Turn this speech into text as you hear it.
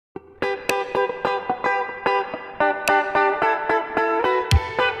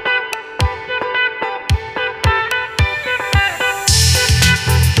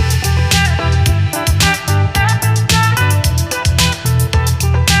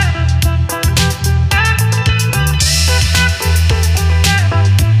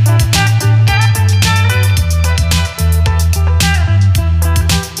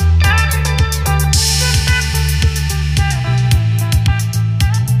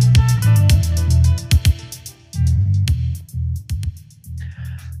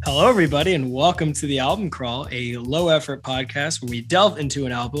Hello, everybody, and welcome to the Album Crawl, a low-effort podcast where we delve into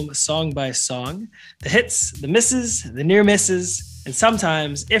an album song by song, the hits, the misses, the near misses, and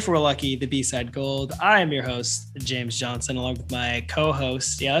sometimes, if we're lucky, the B-side gold. I am your host, James Johnson, along with my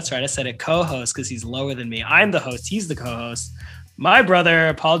co-host. Yeah, that's right. I said a co-host because he's lower than me. I'm the host. He's the co-host. My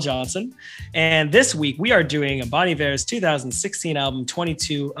brother, Paul Johnson. And this week, we are doing a Bon Iver's 2016 album,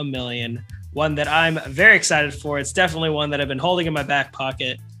 22 A Million, one that I'm very excited for. It's definitely one that I've been holding in my back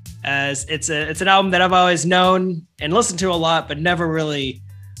pocket, as it's an album that I've always known and listened to a lot, but never really,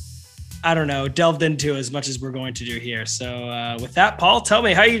 delved into as much as we're going to do here. So with that, Paul, tell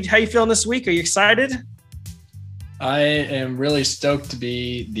me how you feeling this week? Are you excited? I am really stoked to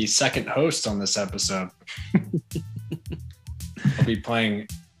be the second host on this episode. I'll be playing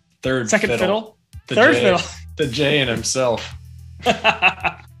third fiddle. The Jay and himself.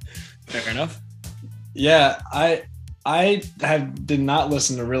 Fair enough. Yeah, I did not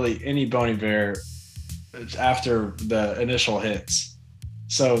listen to really any Bon Iver after the initial hits,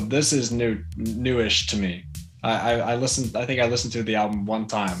 so this is newish to me. I think I listened to the album one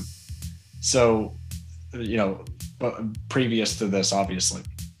time, so but previous to this, obviously.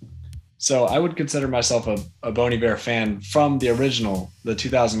 So I would consider myself a Bon Iver fan from the original, the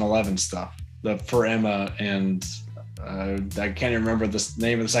 2011 stuff, the For Emma, and I can't even remember the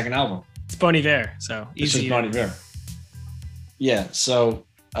name of the second album. It's Bon Iver, so easy. It's just Bon Iver. Yeah, so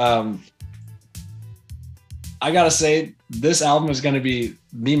I gotta say, this album is going to be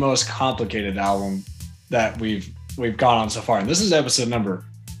the most complicated album that we've gone on so far, and this is episode number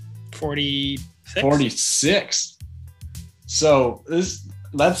 46. So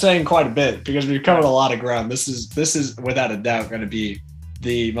that's saying quite a bit because we've covered a lot of ground. This is without a doubt going to be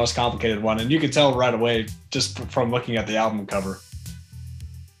the most complicated one, and you can tell right away just from looking at the album cover.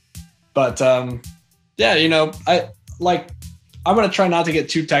 But I'm going to try not to get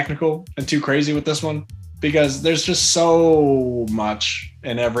too technical and too crazy with this one because there's just so much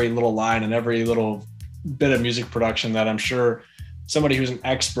in every little line and every little bit of music production that I'm sure somebody who's an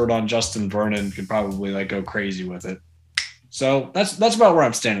expert on Justin Vernon could probably go crazy with it. So that's about where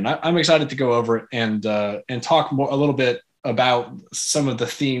I'm standing. I'm excited to go over it and talk a little bit about some of the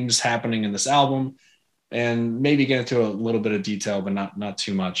themes happening in this album and maybe get into a little bit of detail, but not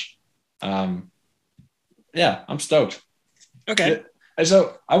too much. I'm stoked. Okay.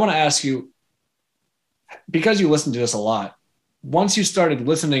 So I want to ask you, because you listen to this a lot, once you started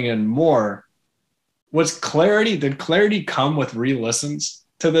listening in more, did clarity come with re-listens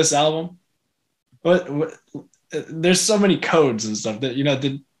to this album? What there's so many codes and stuff that,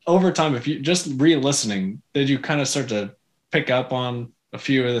 did over time, if you just re-listening, did you kind of start to pick up on a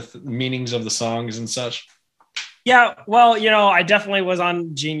few of the meanings of the songs and such? Yeah, well, I definitely was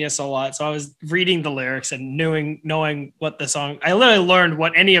on Genius a lot. So I was reading the lyrics and knowing what the song, I literally learned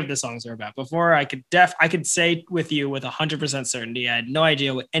what any of the songs are about. Before I could say with you with 100% certainty, I had no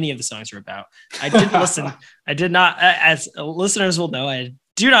idea what any of the songs were about. I didn't listen. I did not, as listeners will know, I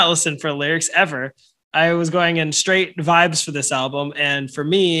do not listen for lyrics ever. I was going in straight vibes for this album. And for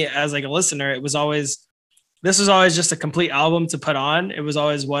me, as a listener, this was always just a complete album to put on. It was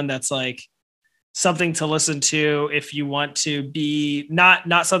always one that's something to listen to if you want to be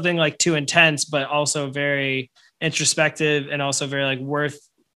not something too intense, but also very introspective and also very worth.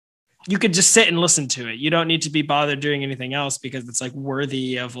 You could just sit and listen to it. You don't need to be bothered doing anything else because it's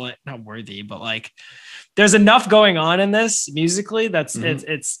worthy of not worthy, but there's enough going on in this musically that's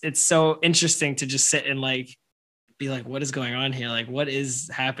it's so interesting to just sit and be what is going on here? What is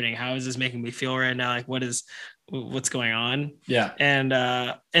happening? How is this making me feel right now? What's going on? Yeah.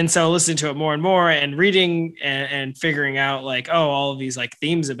 And so listening to it more and more and reading and figuring out all of these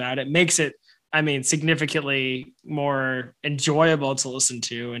themes about it makes it, significantly more enjoyable to listen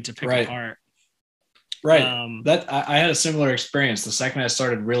to and to pick apart. Right. I had a similar experience. The second I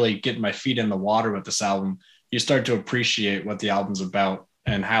started really getting my feet in the water with this album, you start to appreciate what the album's about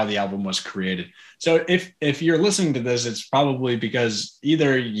and how the album was created. So if you're listening to this, it's probably because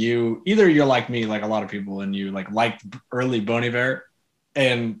either you're like me, like a lot of people, and you liked early Bon Iver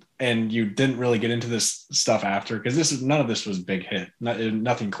and you didn't really get into this stuff after, because none of this was a big hit.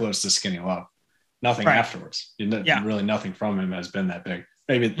 Nothing close to Skinny Love. Nothing afterwards. Really nothing from him has been that big.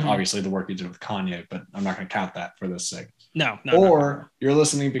 Maybe obviously the work he did with Kanye, but I'm not going to count that for this sake. No. You're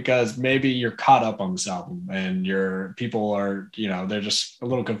listening because maybe you're caught up on this album and your people are, they're just a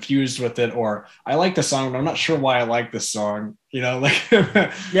little confused with it. Or I like the song, but I'm not sure why I like this song. Am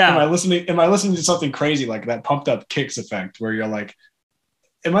I listening to something crazy like that pumped up kicks effect where you're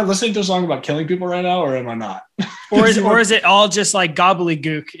am I listening to a song about killing people right now or am I not? or is it all just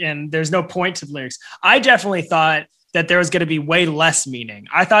gobbledygook and there's no point to the lyrics? I definitely thought that there was going to be way less meaning.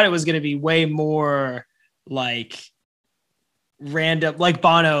 I thought it was going to be way more like random, like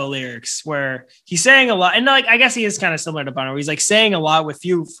Bono lyrics, where he's saying a lot, and like I guess he is kind of similar to Bono, where he's like saying a lot with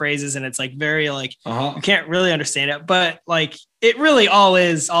few phrases, and it's like very like you can't really understand it, but like it really all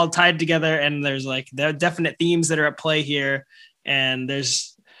is all tied together, and there's like there are definite themes that are at play here, and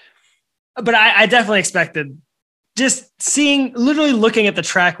but I definitely expected, just seeing, literally looking at the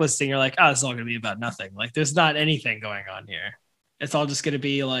track listing, you're like, oh, it's all going to be about nothing. Like there's not anything going on here. It's all just going to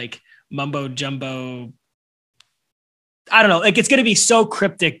be like mumbo jumbo. I don't know. Like it's going to be so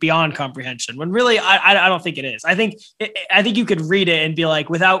cryptic beyond comprehension, when really I don't think it is. I think you could read it and be like,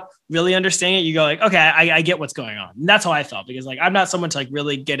 without really understanding it, you go like, okay, I get what's going on. And that's how I felt, because like I'm not someone to like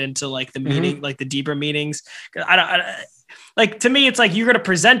really get into like the meaning, like the deeper meanings. Like to me, it's like you're going to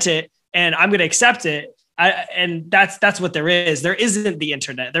present it and I'm going to accept it. And that's what there is. There isn't the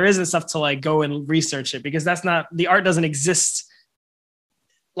internet. There isn't stuff to like go and research it, because that's not, the art doesn't exist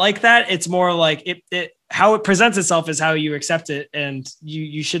like that. It's more like it how it presents itself is how you accept it, and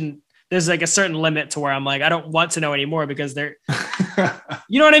you shouldn't. There's like a certain limit to where I'm like, I don't want to know anymore, because they're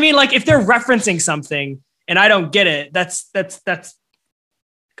you know what I mean? Like if they're referencing something and I don't get it, that's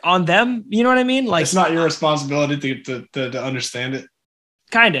on them. You know what I mean? Like it's not your responsibility to understand it.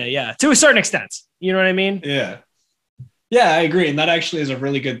 Kind of, yeah, to a certain extent. You know what I mean? Yeah. Yeah, I agree. And that actually is a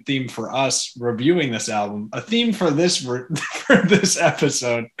really good theme for us reviewing this album. A theme for this for this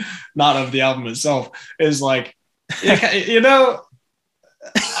episode, not of the album itself, is like, you know,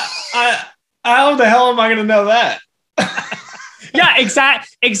 how the hell am I going to know that? Yeah,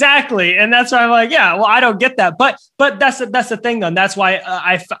 exactly. And that's why I'm like, yeah, well, I don't get that. But that's the thing, though. And that's why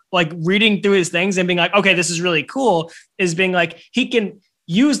I like reading through his things and being like, okay, this is really cool, is being like, he can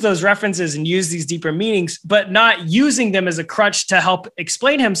use those references and use these deeper meanings, but not using them as a crutch to help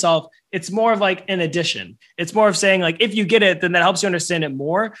explain himself. It's more of like an addition. It's more of saying like, if you get it, then that helps you understand it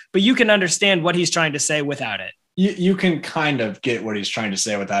more, but you can understand what he's trying to say without it. You can kind of get what he's trying to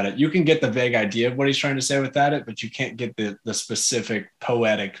say without it. You can get the vague idea of what he's trying to say without it, but you can't get the specific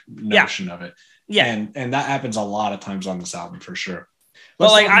poetic notion of it. Yeah. And that happens a lot of times on this album for sure.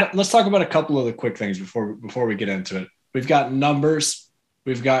 Let's talk about a couple of the quick things before we get into it. We've got numbers.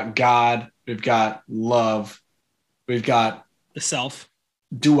 We've got God, we've got love, we've got the self,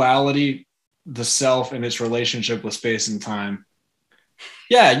 duality, the self and its relationship with space and time.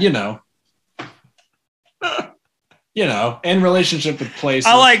 Yeah, you know, and relationship with places.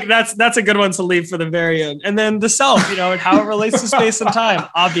 I like that's a good one to leave for the very end. And then the self, you know, and how it relates to space and time,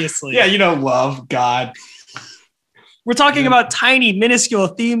 obviously. Yeah, you know, love, God. We're talking about tiny, minuscule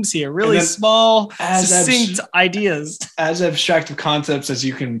themes here, really small, succinct ideas. As abstract of concepts as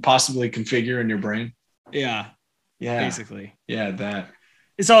you can possibly configure in your brain. Yeah. Basically. Yeah, that.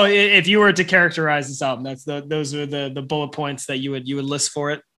 So if you were to characterize this album, those are the bullet points that you would list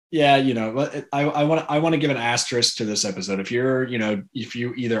for it. Yeah, you know, I want to give an asterisk to this episode. If you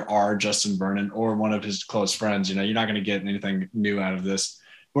either are Justin Vernon or one of his close friends, you know, you're not going to get anything new out of this.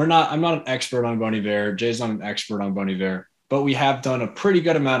 I'm not an expert on Bon Iver. Jay's not an expert on Bon Iver, but we have done a pretty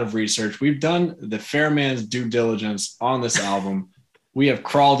good amount of research. We've done the fair man's due diligence on this album. We have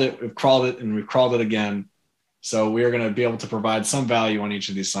crawled it, and we've crawled it again. So we are going to be able to provide some value on each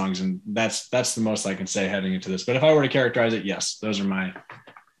of these songs, and that's the most I can say heading into this. But if I were to characterize it, yes, those are my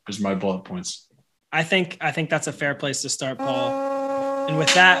bullet points. I think that's a fair place to start, Paul. And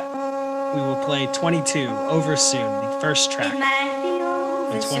with that, we will play 22 Over Soon, the first track.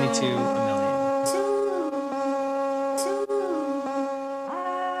 22 a million.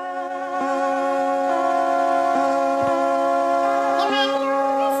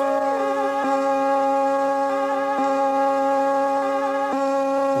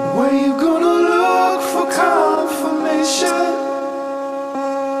 Where you gonna look for confirmation?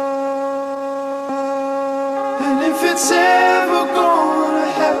 And if it's ever gonna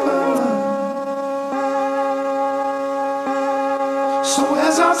happen. So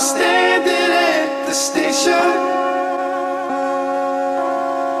as I'm standing at the station,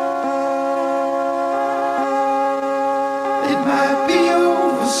 it might be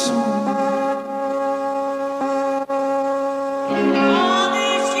over soon.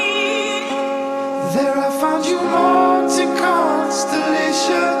 There I found you marked in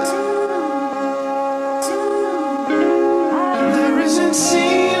constellations, and there isn't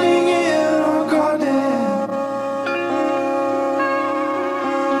ceiling in our garden.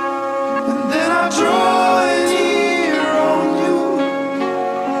 Draw an ear on you.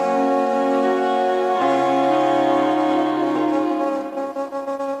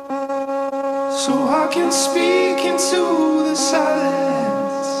 So I can speak into the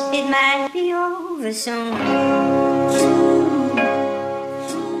silence. It might be over soon.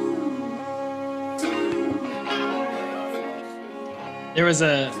 There was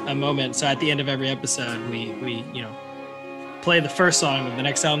a moment. So at the end of every episode, we play the first song of the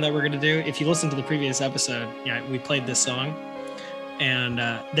next album that we're gonna do. If you listen to the previous episode, we played this song, and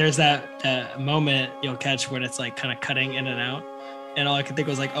there's that moment you'll catch when it's like kind of cutting in and out, and all I could think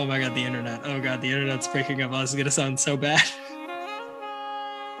was like, oh my god, the internet! Oh god, the internet's breaking up. Oh, this is gonna sound so bad.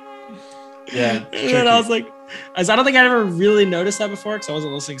 Yeah. And then I was like, I don't think I ever really noticed that before because I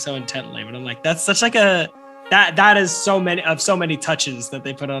wasn't listening so intently. But I'm like, that's such like that is so many touches that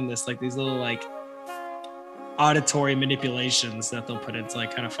they put on this, like these little like auditory manipulations that they'll put in to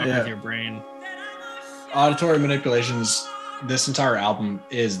like kind of fuck with your brain. Auditory manipulations. This entire album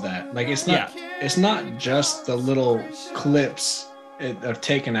is that. Like it's not just the little clips of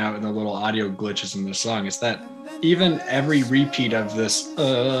taken out and the little audio glitches in the song. It's that even every repeat of this in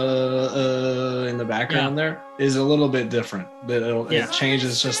the background there is a little bit different. It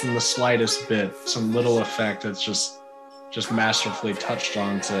changes just in the slightest bit, some little effect that's just masterfully touched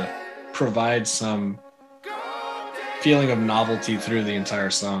on to provide some feeling of novelty through the entire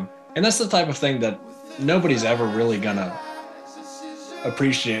song. And that's the type of thing that nobody's ever really gonna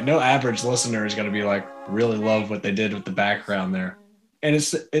appreciate. No average listener is gonna be like, really love what they did with the background there. And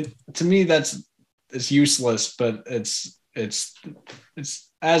to me it's useless, but it's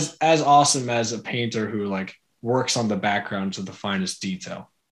as awesome as a painter who like works on the background to the finest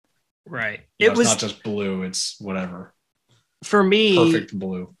detail. Right. It's not just blue, it's whatever. For me, perfect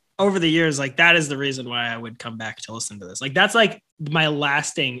blue. Over the years, like that is the reason why I would come back to listen to this. Like that's like my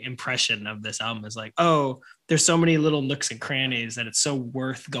lasting impression of this album is like, oh, there's so many little nooks and crannies that it's so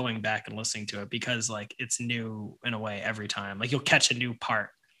worth going back and listening to it because like it's new in a way every time. Like you'll catch a new part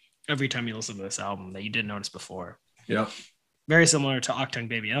every time you listen to this album that you didn't notice before. Yep. Very similar to Octung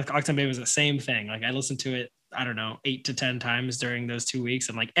Baby. And Octung Baby was the same thing. Like I listened to it, I don't know, 8 to 10 times during those 2 weeks.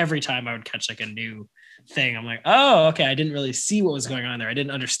 And like every time I would catch like a new thing. I'm like, oh, okay. I didn't really see what was going on there. I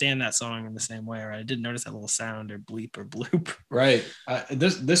didn't understand that song in the same way, or I didn't notice that little sound or bleep or bloop. Right.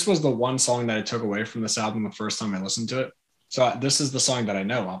 This was the one song that I took away from this album the first time I listened to it. So this is the song that I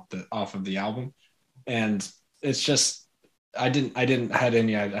know off of the album. And it's just, I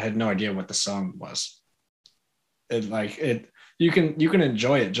had no idea what the song was. You can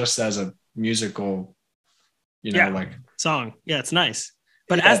enjoy it just as a musical, like song. Yeah, it's nice.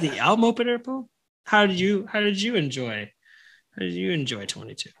 But as the album opener, Paul, how did you enjoy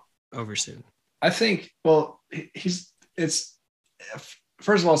 22 over soon? I think, well, it's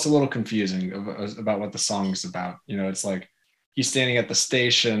first of all, it's a little confusing about what the song's about. It's like he's standing at the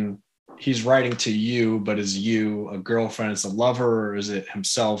station, he's writing to you, but is you a girlfriend, is a lover, or is it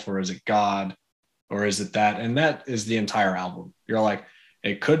himself, or is it God, or is it that? And that is the entire album. You're like,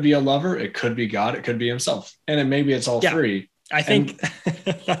 it could be a lover, it could be God, it could be himself, and maybe it's all three. I think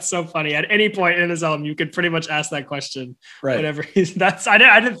that's so funny. At any point in this album, you could pretty much ask that question. Right. Whatever.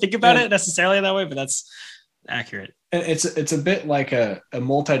 I didn't think about it necessarily that way, but that's accurate. And it's a bit like a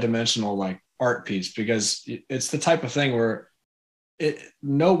multi-dimensional like art piece, because it's the type of thing where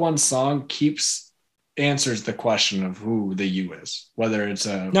no one song answers the question of who the you is, whether it's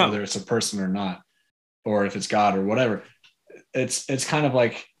a person or not, or if it's God or whatever. It's kind of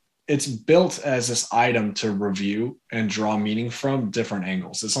like, it's built as this item to review and draw meaning from different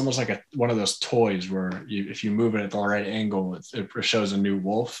angles. It's almost like one of those toys where if you move it at the right angle, it shows a new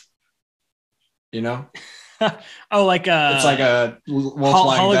wolf. Oh, like it's like a wolf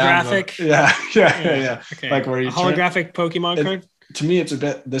holographic. Yeah. Okay. Like where you holographic Pokemon card. To me,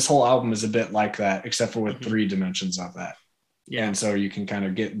 this whole album is a bit like that, except for with 3 dimensions of that. Yeah. And so you can kind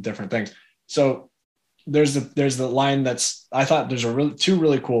of get different things. So there's the line I thought there's two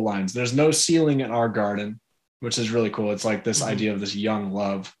really cool lines. There's no ceiling in our garden, which is really cool. It's like this idea of this young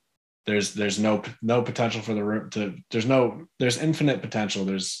love. There's no potential for the room there's infinite potential.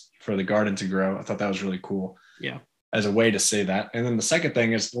 There's for the garden to grow. I thought that was really cool. Yeah. As a way to say that. And then the second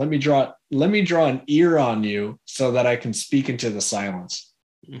thing is, let me draw an ear on you so that I can speak into the silence.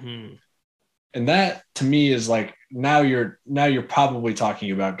 Mm-hmm. And that to me is like, now you're probably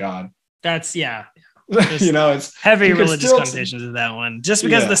talking about God. That's it's heavy religious connotations of that one. Just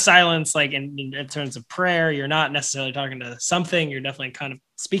because the silence, like in terms of prayer, you're not necessarily talking to something. You're definitely kind of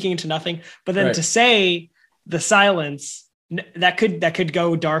speaking into nothing. But then to say the silence, that could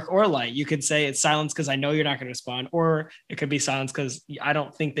go dark or light. You could say it's silence because I know you're not going to respond, or it could be silence because I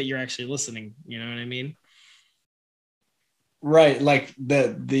don't think that you're actually listening. You know what I mean? Right. Like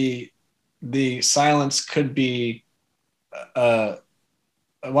the silence could be, how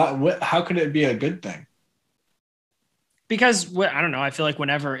could it be a good thing? Because I don't know. I feel like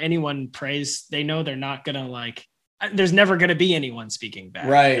whenever anyone prays, they know they're not going to there's never going to be anyone speaking back.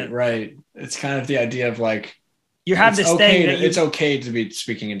 Right. It's kind of the idea of like, you have this thing that it's okay to be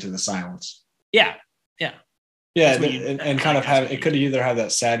speaking into the silence. Yeah. And kind of have it could either have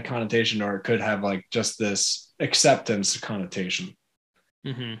that sad connotation or it could have like just this acceptance connotation.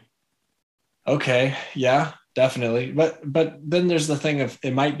 Mm-hmm. Okay, yeah, definitely. But then there's the thing of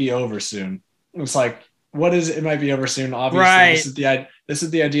it might be over soon. It's like, what is it might be over soon? Obviously, right. This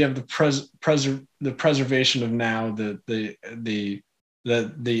is the idea of the preservation of now, the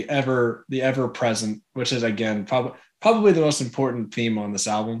ever present, which is again probably the most important theme on this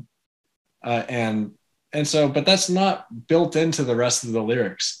album, and so, but that's not built into the rest of the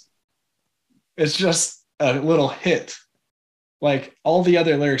lyrics. It's just a little hit. Like all the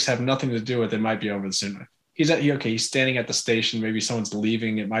other lyrics have nothing to do with it might be over soon. He's standing at the station. Maybe someone's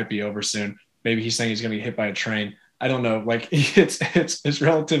leaving. It might be over soon. Maybe he's saying he's going to get hit by a train. I don't know. Like it's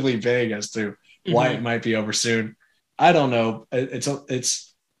relatively vague as to why it might be over soon. I don't know. It's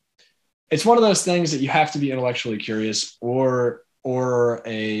one of those things that you have to be intellectually curious or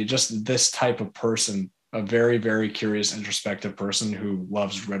just this type of person, a very, very curious, introspective person who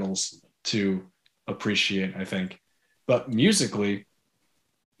loves riddles to appreciate, I think. But musically,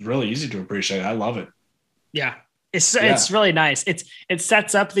 it's really easy to appreciate. I love it. Yeah. It's really nice. It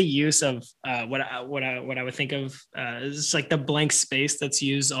sets up the use of what I would think of is like the blank space that's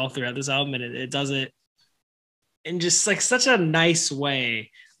used all throughout this album, and it does it in just like such a nice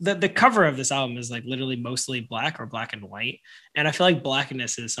way. The cover of this album is like literally mostly black or black and white, and I feel like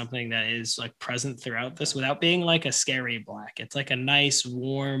blackness is something that is like present throughout this without being like a scary black. It's like a nice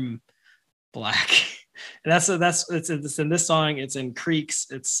warm black. And it's in this song, it's in Creeks,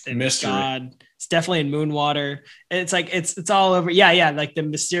 it's in Mystery. God, it's definitely in Moonwater. And it's like it's all over. Yeah, like the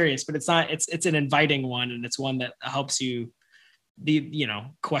mysterious, but it's not, it's an inviting one, and it's one that helps you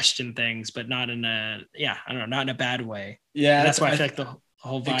question things, but not in a not in a bad way. Yeah. And that's why I feel like the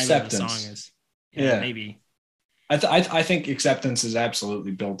whole vibe acceptance. Of the song is maybe. I think acceptance is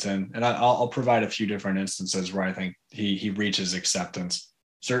absolutely built in, and I'll provide a few different instances where I think he reaches acceptance.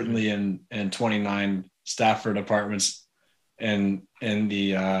 Certainly in 29 Stafford Apartments and in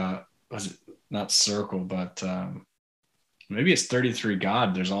the was it not Circle, but maybe it's 33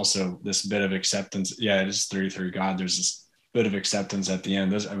 God. There's also this bit of acceptance. Yeah, it is 33 God. There's this bit of acceptance at the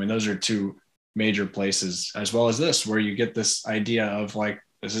end. Those are two major places, as well as this, where you get this idea of like,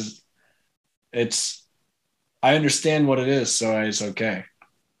 I understand what it is, so it's okay.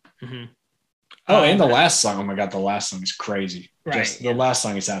 Mm-hmm. Oh, and the last song. Oh my God, the last song is crazy. Right. The last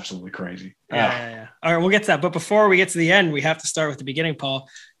song is absolutely crazy. Yeah. All right, we'll get to that. But before we get to the end, we have to start with the beginning, Paul.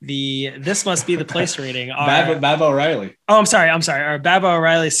 This must be the place rating. Bab O'Reilly. Oh, I'm sorry. Our Bab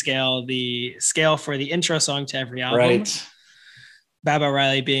O'Reilly scale, the scale for the intro song to every album. Right. Bab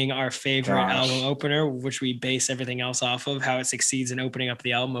O'Reilly being our favorite album opener, which we base everything else off of, how it succeeds in opening up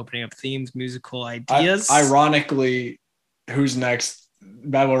the album, opening up themes, musical ideas. Ironically, Who's Next?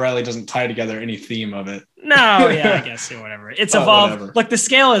 Bab O'Reilly doesn't tie together any theme of it. No, yeah, I guess whatever. It's evolved. Whatever. Look, the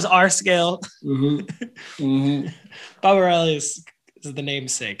scale is our scale. Mm-hmm. Mm-hmm. Bob O'Reilly is the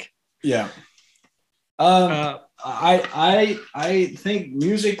namesake. Yeah. I think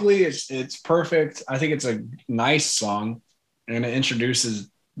musically it's perfect. I think it's a nice song, and it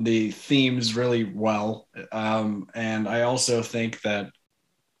introduces the themes really well. And I also think that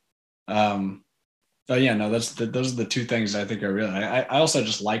those are the two things I think I also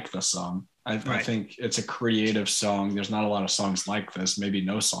just like the song. I think it's a creative song. There's not a lot of songs like this, maybe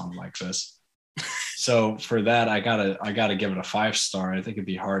no song like this. So for that, I gotta give it a 5-star. I think it'd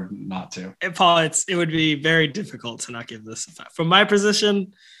be hard not to. Paul, it would be very difficult to not give this a 5. From my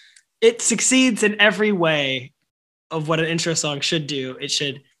position, it succeeds in every way of what an intro song should do. It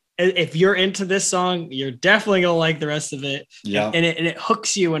should. If you're into this song, you're definitely gonna like the rest of it. Yeah, and it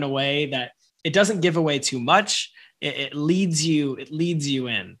hooks you in a way that it doesn't give away too much. It leads you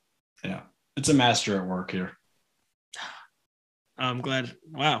in. Yeah. It's a master at work here. I'm glad.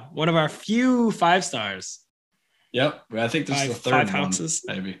 Wow. One of our few 5 stars. Yep. I think this is the third 5 houses.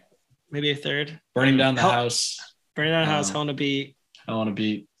 Maybe a third. Burning Down the House. Burning Down the House. Hell on a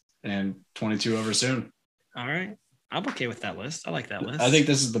Beat. And 22 Over Soon. All right. I'm okay with that list. I like that list. I think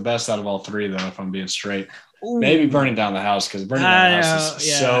this is the best out of all 3, though, if I'm being straight. Ooh. Maybe Burning Down the House, because Burning Down the House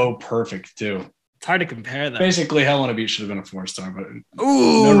is so perfect, too. It's hard to compare them. Basically, Hell on a Beat should have been a 4-star, but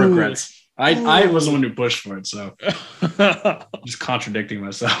no regrets. I was the one who pushed for it, so I'm just contradicting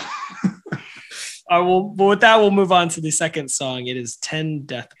myself. Well, with that, we'll move on to the second song. It is 10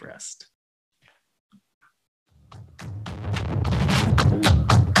 Death Breast.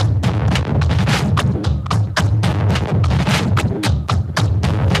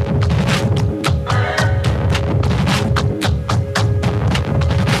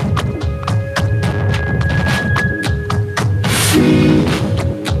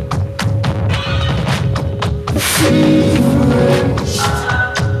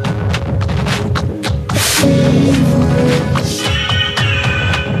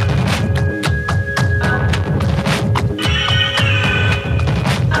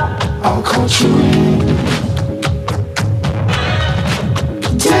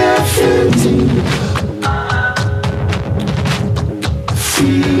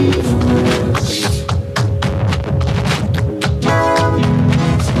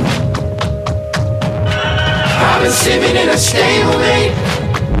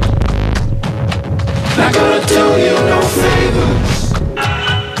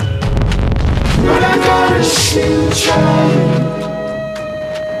 future.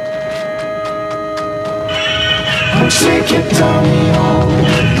 I'm taking down the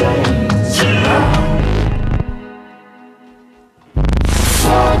old days around.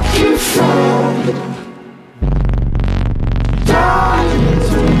 Fuck you from dying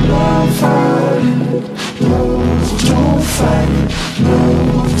to love it. Love, don't fight.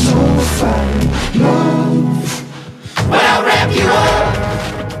 Love, don't fight. Love, but I'll wrap you up.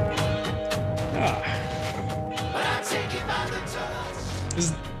 This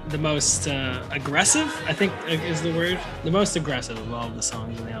is the most aggressive, I think is the word. The most aggressive of all of the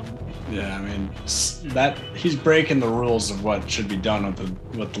songs on the album. Yeah, I mean that he's breaking the rules of what should be done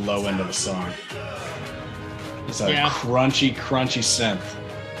with the low end of the song. It's a crunchy synth.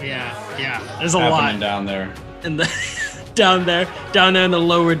 Yeah. There's a happening lot down there. in the down there in the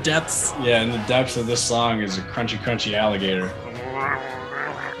lower depths. Yeah, in the depths of this song is a crunchy alligator.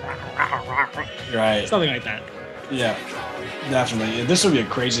 Right. Something like that. Yeah, definitely. This would be a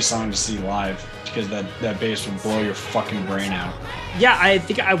crazy song to see live because that bass would blow your fucking brain out. Yeah, I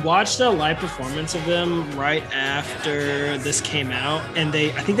think I watched a live performance of them right after this came out, and I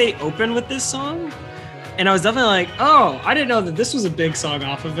think they opened with this song, and I was definitely like, oh, I didn't know that this was a big song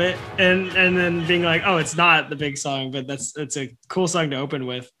off of it, and then being like, oh, it's not the big song, but it's a cool song to open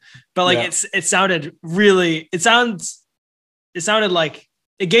with, but like it sounded like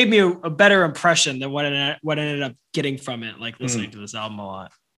it gave me a better impression than what I ended up getting from it, like listening to this album a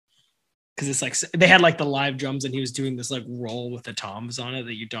lot. Because it's like they had like the live drums and he was doing this like roll with the toms on it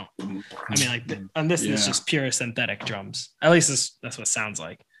that you don't. I mean, like on this is just pure synthetic drums. At least that's what it sounds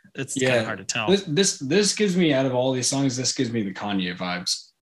like. It's kind of hard to tell. This gives me, out of all these songs, this gives me the Kanye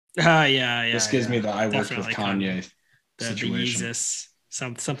vibes. Yeah. This gives me the I worked with Kanye situation. The Yeezus,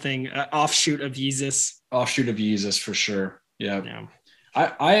 something offshoot of Yeezus. Offshoot of Yeezus for sure. Yeah.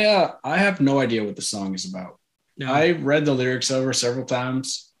 I have no idea what the song is about. No. I read the lyrics over several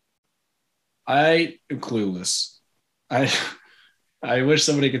times. I am clueless. I wish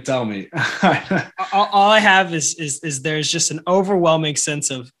somebody could tell me. all I have is there's just an overwhelming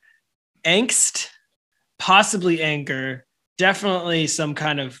sense of angst, possibly anger, definitely some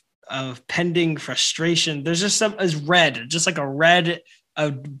kind of pending frustration. There's just a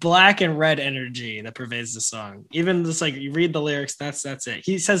black and red energy that pervades the song. Even just like you read the lyrics, that's it.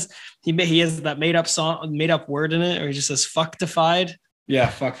 He says he has that made up word in it, or he just says fuctified. Yeah,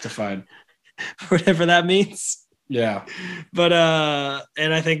 fuctified. Whatever that means. Yeah. But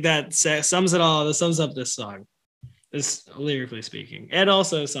and I think that sums it all. That sums up this song. This lyrically speaking, and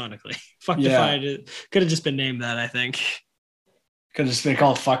also sonically. Fuctified. It could have just been named that, I think. Could have just been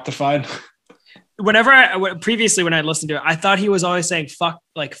called Fuctified. Previously when I listened to it, I thought he was always saying fuck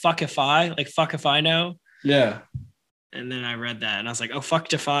if I know. Yeah. And then I read that and I was like, oh,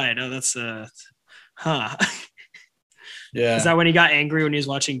 fuctified. Oh, that's Yeah. Is that when he got angry when he was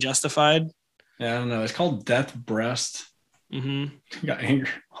watching Justified? Yeah, I don't know. It's called Death Breast. Mm-hmm. He got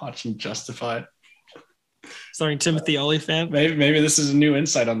angry watching Justified. Starring Timothy Olyphant. Maybe this is a new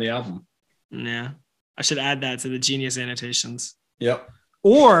insight on the album. Yeah. I should add that to the Genius annotations. Yep.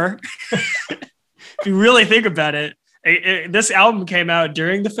 Or if you really think about it, this album came out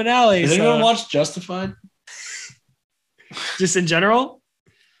during the finale. Has anyone watched Justified? Just in general?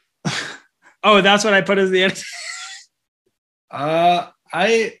 Oh, that's what I put as the end.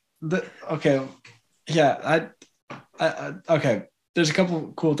 Okay. Yeah. Okay. There's a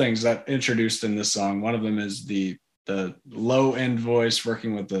couple cool things that introduced in this song. One of them is the low end voice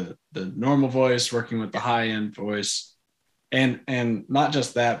working with the normal voice, working with the high end voice. And not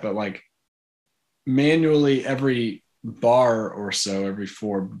just that, but like manually every bar or so, every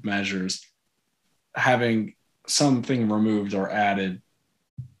 4 measures, having something removed or added,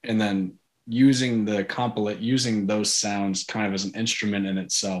 and then using those sounds kind of as an instrument in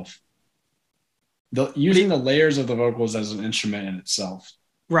itself. Using the layers of the vocals as an instrument in itself.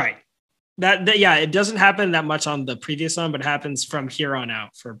 Right. That it doesn't happen that much on the previous song, but it happens from here on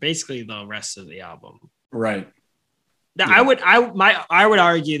out for basically the rest of the album. Right. Yeah. I would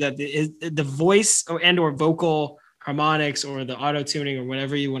argue that the voice or vocal harmonics or the auto tuning or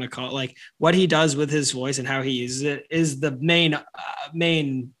whatever you want to call it, like what he does with his voice and how he uses it is the main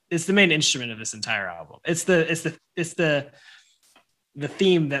it's the main instrument of this entire album. It's the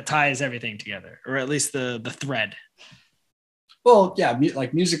theme that ties everything together, or at least the thread. Well, yeah,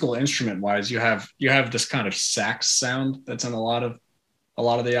 like musical instrument wise, you have this kind of sax sound that's in a lot of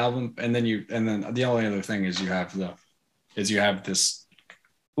the album, and then the only other thing is you have this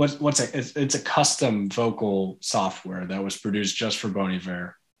it's a custom vocal software that was produced just for Bon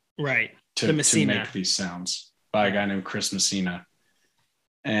Iver, right? To make these sounds by a guy named Chris Messina,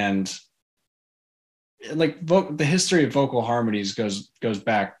 and like the history of vocal harmonies goes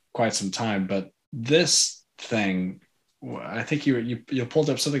back quite some time, but this thing, I think you pulled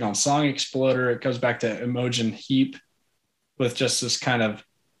up something on Song Exploder. It goes back to Imogen Heap with just this kind of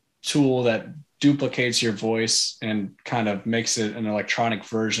tool that duplicates your voice and kind of makes it an electronic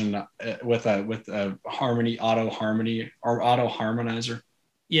version with a harmony, auto harmonizer.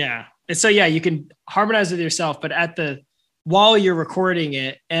 Yeah. And so, yeah, you can harmonize with yourself, but while you're recording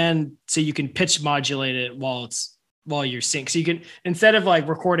it, and so you can pitch modulate it while you're singing. So you can, instead of like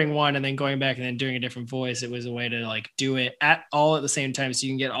recording one and then going back and then doing a different voice, it was a way to like do it at the same time. So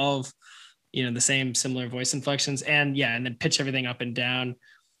you can get all of, the same similar voice inflections and then pitch everything up and down.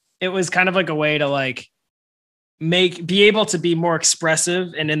 It was kind of like a way to like be able to be more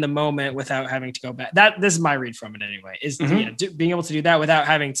expressive and in the moment without having to go back. This is my read from it anyway, is being able to do that without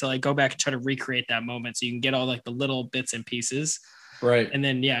having to like go back and try to recreate that moment. So you can get all like the little bits and pieces. Right. And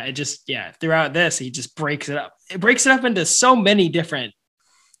then, it just, throughout this, he just breaks it up. It breaks it up into so many different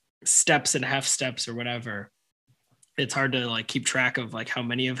steps and half steps or whatever. It's hard to like keep track of like how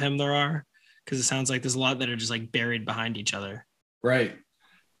many of him there are, because it sounds like there's a lot that are just like buried behind each other. Right.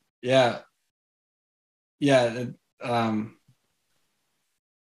 Yeah. Yeah. I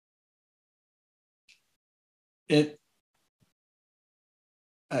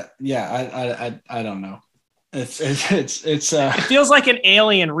don't know. It feels like an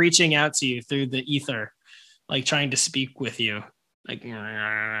alien reaching out to you through the ether, like trying to speak with you. Like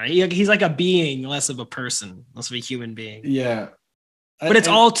he's like a being, less of a person, less of a human being. Yeah. But it's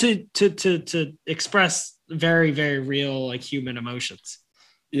all to express very, very real, like human emotions.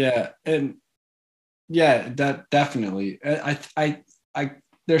 Yeah. And yeah, that definitely. I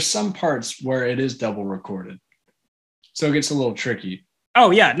there's some parts where it is double recorded, so it gets a little tricky.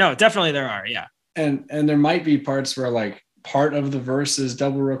 Oh yeah, no, definitely there are. Yeah. And there might be parts where like part of the verse is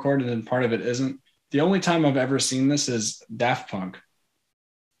double recorded and part of it isn't. The only time I've ever seen this is Daft Punk.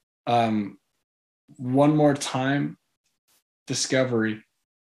 One More Time, Discovery.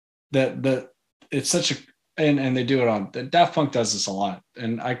 That it's such a, and they do it on, Daft Punk does this a lot.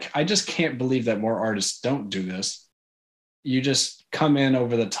 And I just can't believe that more artists don't do this. You just come in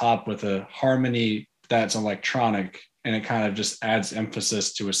over the top with a harmony that's electronic, and it kind of just adds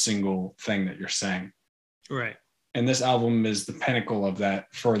emphasis to a single thing that you're saying. Right. And this album is the pinnacle of that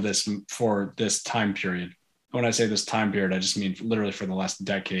for this time period. When I say this time period, I just mean literally for the last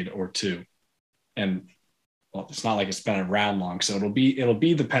decade or two. And well, it's not like it's been around long, so it'll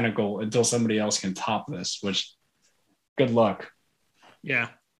be the pinnacle until somebody else can top this, which good luck. Yeah.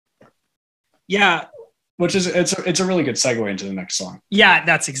 Yeah. Which is it's a really good segue into the next song. Yeah,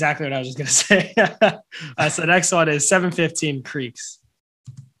 that's exactly what I was just gonna say. So the next one is 715 Creeks.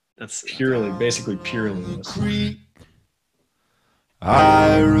 That's basically purely this. Creek.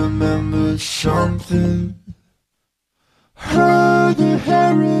 I remember something. Heard the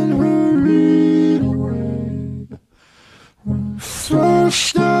heron hurried away when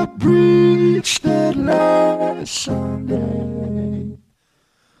first I breached that last Sunday.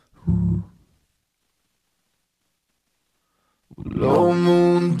 Low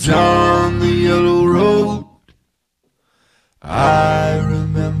moon down the yellow road. I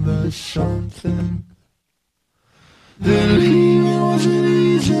remember something. That heaving wasn't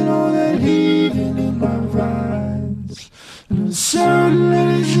easy, all that heaving in my vines. And I'm certain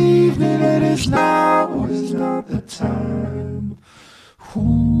that it's evening, that it's now is not the time.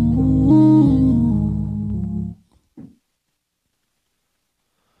 Ooh.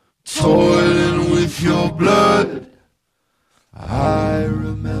 Toiling with your blood. I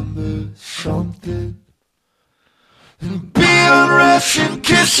remember something. And being Russian,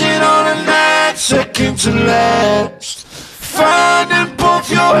 kissing on a night second to last. Finding both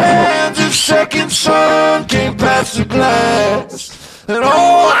your hands if second sun came past the glass. And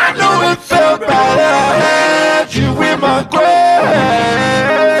oh, I know it felt bad that I had you in my grasp.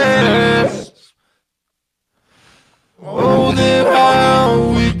 Oh, then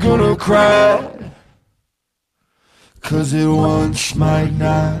how we gonna cry? 'Cause it once might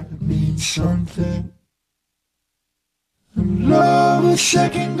not mean something. And love, a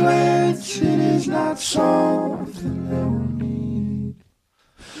second glance, it is not something that we need.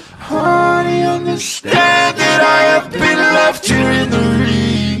 Honey, understand that I have been left here in the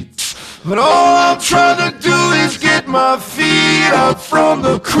reeds. But all I'm trying to do is get my feet up from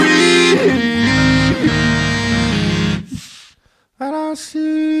the creek. And I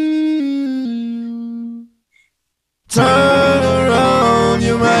see you. Turn around,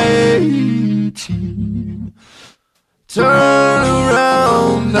 you're my 18. Turn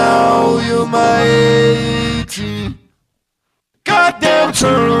around, now you're my 18. God, goddamn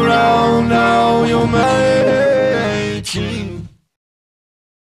turn around now, you're my 18.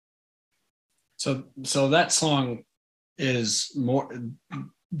 So that song is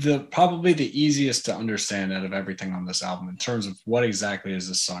probably the easiest to understand out of everything on this album in terms of what exactly is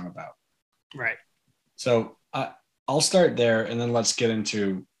this song about. Right. So I'll start there, and then let's get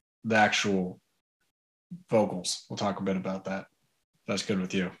into the actual vocals. We'll talk a bit about that. That's good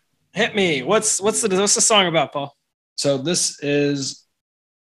with you. Hit me. What's the song about, Paul? So this is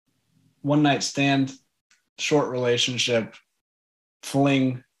one night stand, short relationship,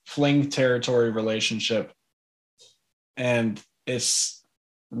 fling territory relationship, and it's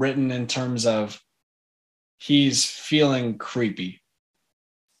written in terms of he's feeling creepy.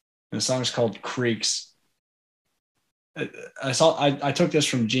 And the song's called Creeks. I took this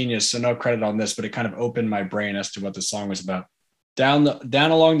from Genius, so no credit on this, but it kind of opened my brain as to what the song was about. Down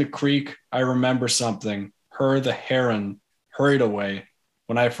along the creek, I remember something. Her, the heron, hurried away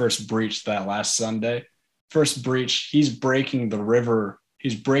when I first breached that last Sunday. First breach, he's breaking the river.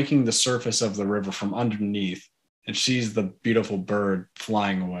 He's breaking the surface of the river from underneath, and she's the beautiful bird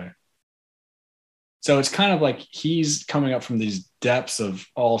flying away. So it's kind of like he's coming up from these depths of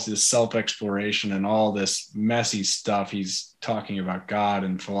all this self-exploration and all this messy stuff. He's talking about God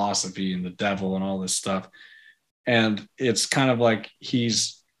and philosophy and the devil and all this stuff. And it's kind of like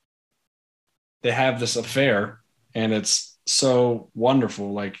they have this affair, and it's so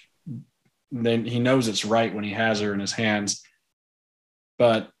wonderful. Like, then he knows it's right when he has her in his hands,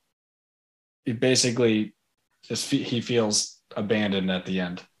 but he basically he feels abandoned at the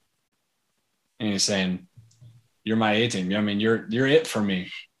end. And he's saying, "You're my A-team. I mean, you're it for me.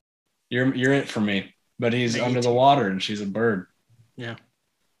 You're it for me." But he's under the water, and she's a bird. Yeah.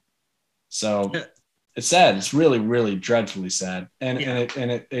 So it's sad. It's really, really dreadfully sad. And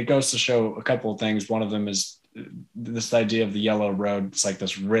it goes to show a couple of things. One of them is this idea of the yellow road. It's like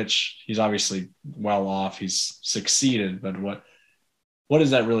this rich. He's obviously well off. He's succeeded, but what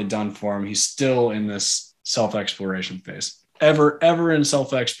has that really done for him? He's still in this self-exploration phase. Ever in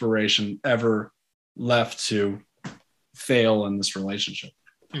self-exploration, ever left to fail in this relationship.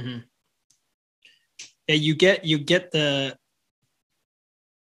 Mm-hmm. Yeah, you get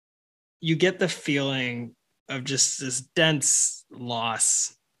the feeling of just this dense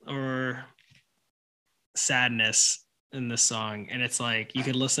loss or sadness in this song, and it's like you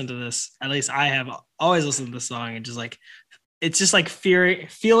could listen to this. At least I have always listened to the song, and just like it's just like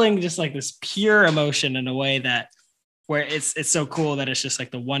feeling just like this pure emotion in a way that where it's so cool that it's just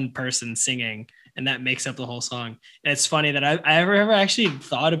like the one person singing, and that makes up the whole song. And it's funny that I ever actually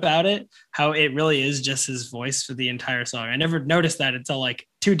thought about it, how it really is just his voice for the entire song. I never noticed that until like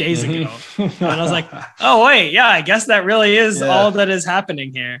 2 days ago. And I was like, oh wait, yeah, I guess that really is all that is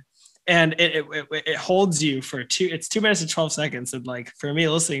happening here. And it holds you for 2 minutes and 12 seconds. And like, for me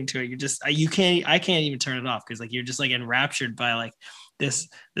listening to it, I can't even turn it off. Cause like, you're just like enraptured by like this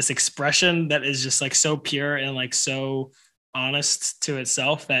expression that is just like so pure and like so honest to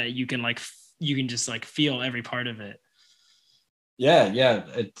itself that you can just like feel every part of it. Yeah.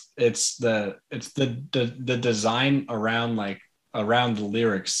 It's the design around the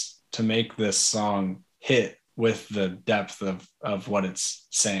lyrics to make this song hit with the depth of what it's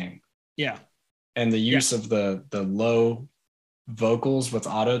saying. Yeah. And the use of the low vocals with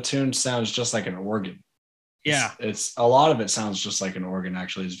auto-tune sounds just like an organ. Yeah. It's a lot of it sounds just like an organ.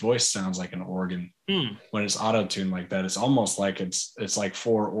 Actually, his voice sounds like an organ when it's auto-tuned like that. It's almost like it's like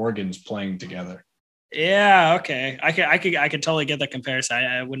 4 organs playing together. Yeah. Okay. I could totally get that comparison.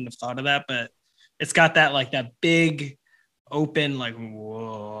 I wouldn't have thought of that, but it's got that like that big open, like,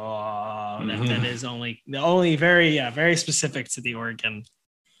 whoa, that is only very specific to the organ.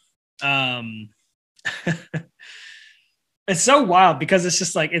 It's so wild because it's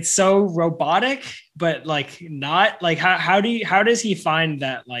just like, it's so robotic, but like not like, how does he find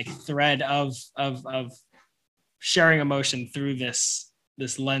that like thread of sharing emotion through this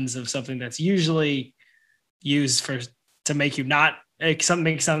lens of something that's usually used to make you not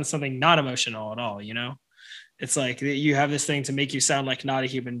something not emotional at all, you know? It's like you have this thing to make you sound like not a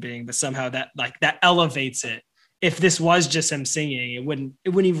human being, but somehow that elevates it. If this was just him singing, it wouldn't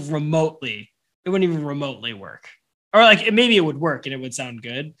even remotely work. Or like maybe it would work and it would sound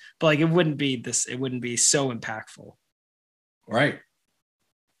good, but like it wouldn't be so impactful. Right.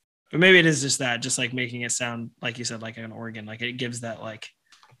 But maybe it is just like making it sound, like you said, like an organ. Like it gives that like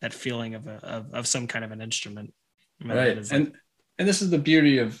that feeling of some kind of an instrument. Right. And this is the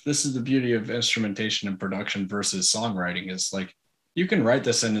beauty of instrumentation and production versus songwriting, is like you can write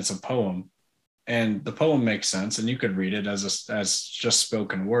this and it's a poem, and the poem makes sense and you could read it as just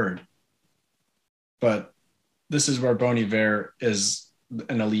spoken word. But this is where Bon Iver is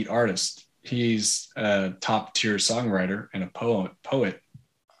an elite artist. He's a top tier songwriter and a poet.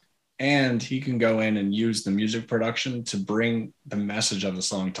 And he can go in and use the music production to bring the message of the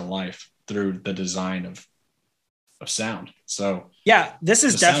song to life through the design of sound. So yeah, this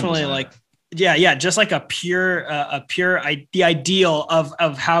is definitely like, just like the ideal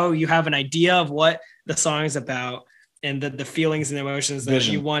of how you have an idea of what the song is about and the feelings and emotions that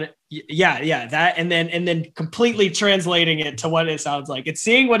you want. That, and then completely translating it to what it sounds like. It's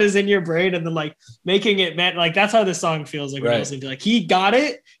seeing what is in your brain and then like making it meant, like that's how the song feels like when you're listening to, like, he got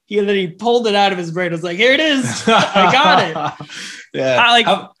it, and then he pulled it out of his brain. It was like, here it is, I got it.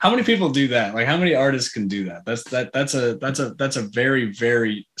 Yeah. How many people do that? Like, how many artists can do that? That's a very,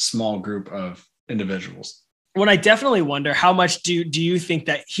 very small group of individuals. When I definitely wonder, how much do you think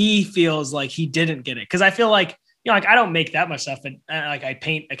that he feels like he didn't get it? Because I feel like, like I don't make that much stuff, and like I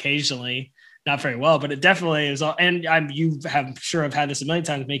paint occasionally, not very well, but it definitely is all. And I'm sure I've had this a million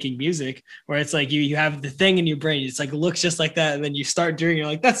times making music, where it's like you have the thing in your brain, it's like, it looks just like that, and then you start doing it, you're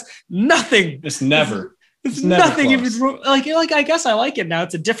like, that's nothing. It's nothing. Even like I guess I like it now.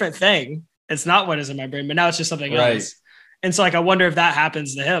 It's a different thing. It's not what is in my brain, but now it's just something else. And so like I wonder if that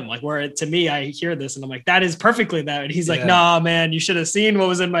happens to him, like where to me I hear this and I'm like, that is perfectly that, and he's like, nah, man, you should have seen what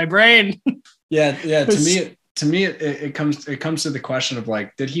was in my brain. Yeah. To me, it comes to the question of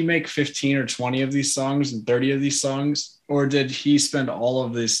like, did he make 15 or 20 of these songs and 30 of these songs, or did he spend all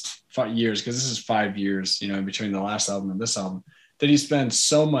of these 5 years? Because this is 5 years, between the last album and this album. Did he spend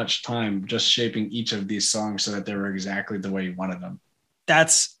so much time just shaping each of these songs so that they were exactly the way he wanted them?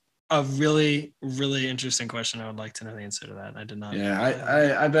 That's a really, really interesting question. I would like to know the answer to that. I did not.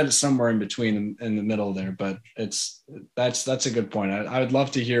 Yeah, I bet it's somewhere in between, in the middle there, but that's a good point. I would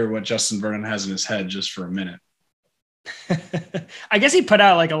love to hear what Justin Vernon has in his head just for a minute. I guess he put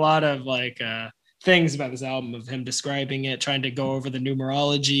out like a lot of like things about this album of him describing it, trying to go over the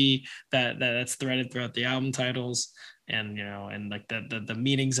numerology that's threaded throughout the album titles, and and like the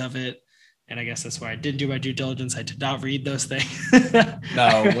meanings of it. And I guess that's why I didn't do my due diligence. I did not read those things.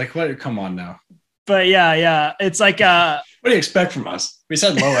 No, like what? Come on now. But yeah. It's like, what do you expect from us? We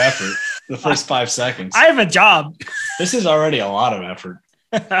said low effort the first 5 seconds. I have a job. This is already a lot of effort.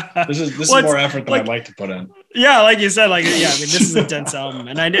 This is more effort than I'd like to put in. Yeah, like you said, this is a dense album,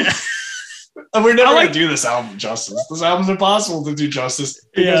 and I did. And we're never gonna do this album justice. This album's impossible to do justice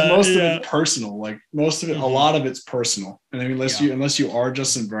because most of it's personal. Like most of it, a lot of it's personal. And unless you are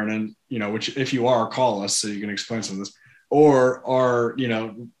Justin Vernon, which if you are, call us so you can explain some of this, or are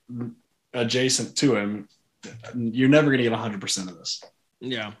adjacent to him, you're never gonna get 100% of this.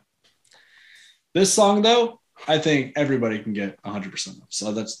 Yeah. This song though, I think everybody can get 100% of.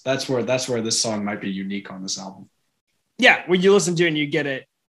 So that's where this song might be unique on this album. Yeah, when you listen to it and you get it.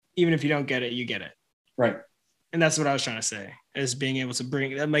 Even if you don't get it, you get it. Right. And that's what I was trying to say, is being able to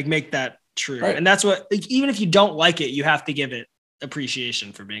make that true. Right. And that's what, like, even if you don't like it, you have to give it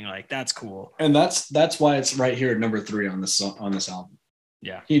appreciation for being like, that's cool. And that's why it's right here at number 3 on this album.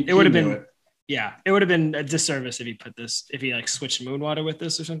 Yeah. It would have been, it would have been a disservice if he like switched Moonwater with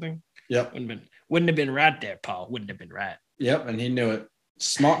this or something. Yep. Wouldn't have been right there, Paul. Wouldn't have been right. Yep. And he knew it.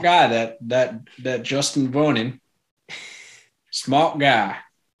 Smart guy, that Justin Vernon. Smart guy.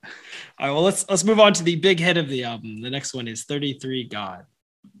 All right, well, let's move on to the big hit of the album. The next one is 33 God.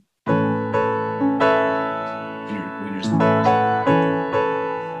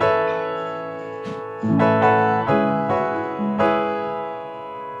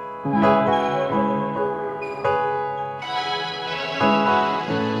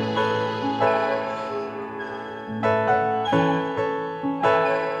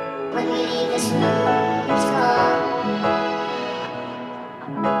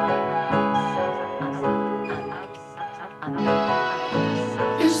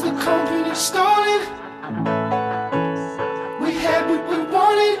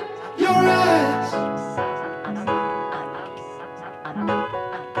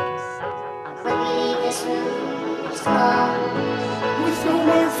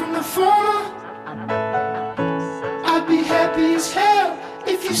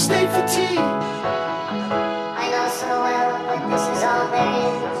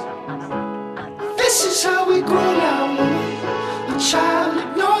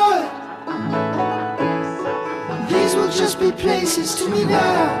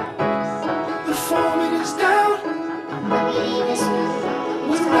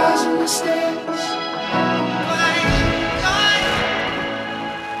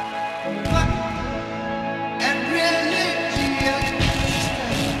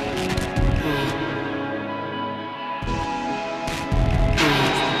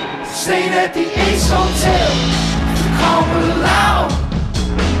 Staying at the Ace Hotel, if the calm will allow,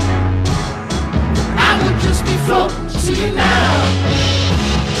 I would just be floating to you now.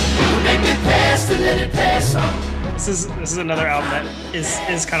 It would make me pass to let it pass on. This is another album that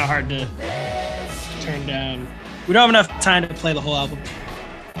is kind of hard to turn down. We don't have enough time to play the whole album.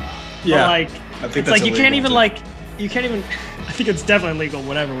 Yeah, but like I think it's like you can't even I think it's definitely illegal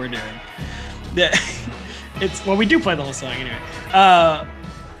whatever we're doing. Yeah, we do play the whole song anyway.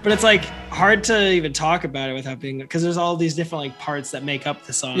 But it's like hard to even talk about it without being, because there's all these different like parts that make up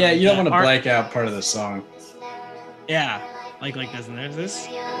the song. Yeah, you don't want to blank out part of the song. Yeah, like doesn't there's this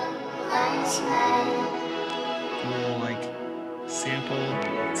little like sample.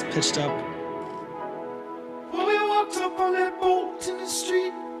 It's pitched up. Well, we walked up on that boat in the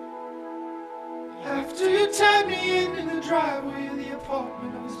street after you tied me in the driveway of the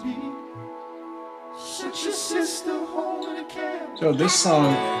apartment I was being. Sent your sister home in a cab. So this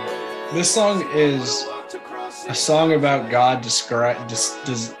song is a song about God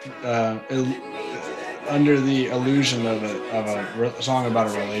under the illusion of a song about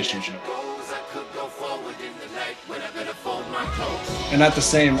a relationship, and at the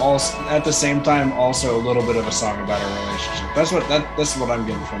same time also a little bit of a song about a relationship. That's what I'm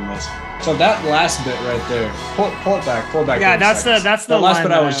getting from this. So that last bit right there, pull it back. Yeah, that's the last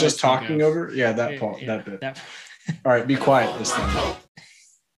bit I was just talking over. Yeah, that bit. All right, be quiet this time.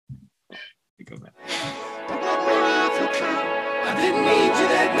 Go back. I didn't need you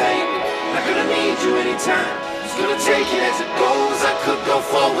that night. Not gonna need you anytime. Just gonna take it as it goes. I could go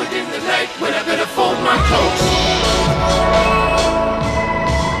forward in the night when I better fold my clothes.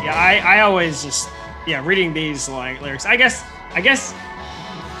 Yeah, I always just reading these like lyrics. I guess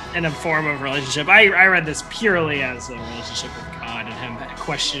in a form of relationship. I read this purely as a relationship with God and him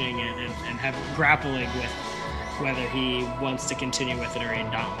questioning it and grappling with whether he wants to continue with it or he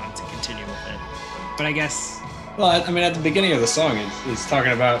not want to continue with it. But I guess... Well, I mean, at the beginning of the song, it's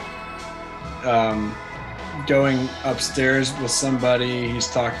talking about going upstairs with somebody. He's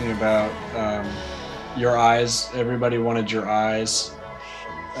talking about your eyes. Everybody wanted your eyes.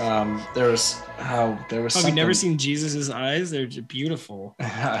 There was Have something. you never seen Jesus's eyes? They're beautiful.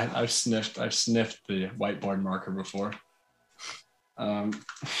 I've sniffed the whiteboard marker before.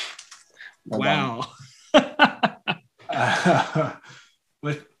 Wow.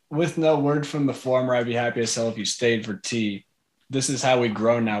 With no word from the former, I'd be happy as hell if you stayed for tea. This is how we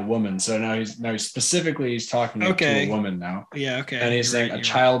grow now, woman. So now he's specifically talking to a woman now. Yeah, okay. And he's saying a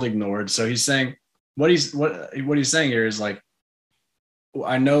child ignored. So he's saying what he's saying here is like,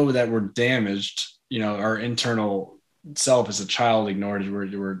 I know that we're damaged. You know, our internal self is a child ignored.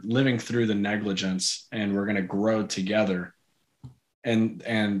 We're living through the negligence, and we're gonna grow together. And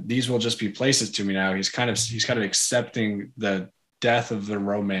these will just be places to me now. He's kind of accepting the death of the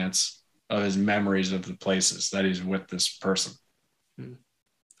romance of his memories of the places that he's with this person.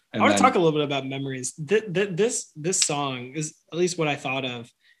 I want to talk a little bit about memories. This song is at least what I thought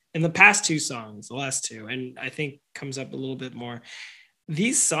of in the past two songs, the last two, and I think comes up a little bit more.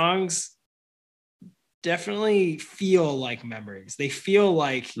 These songs definitely feel like memories. They feel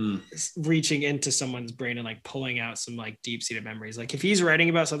like reaching into someone's brain and like pulling out some like deep-seated memories. Like if he's writing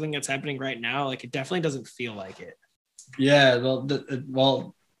about something that's happening right now, like it definitely doesn't feel like it. Yeah,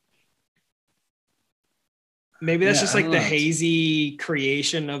 well, maybe that's just like the hazy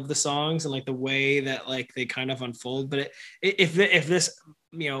creation of the songs and like the way that like they kind of unfold. But if this,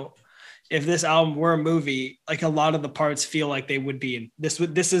 you know, if this album were a movie, like a lot of the parts feel like they would be in this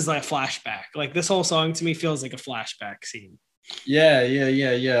is like a flashback. Like this whole song to me feels like a flashback scene.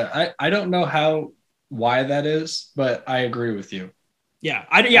 Yeah. I don't know why that is, but I agree with you. Yeah.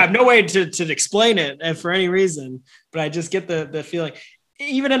 I have no way to explain it and for any reason, but I just get the feeling,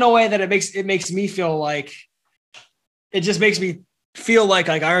 even in a way that it makes me feel like, it just makes me feel like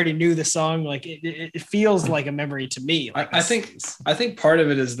I already knew the song. Like it feels like a memory to me. Like I think part of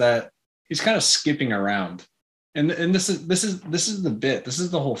it is that he's kind of skipping around, and this is the bit. This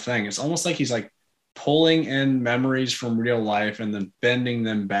is the whole thing. It's almost like he's like pulling in memories from real life and then bending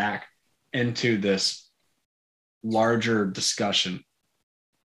them back into this larger discussion.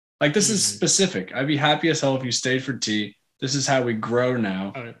 Like this is specific. I'd be happy as hell if you stayed for tea. This is how we grow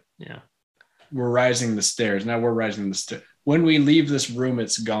now. Yeah. We're rising the stairs. Now we're rising the stairs. When we leave this room,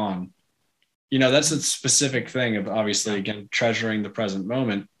 it's gone. You know, that's a specific thing of obviously, again, treasuring the present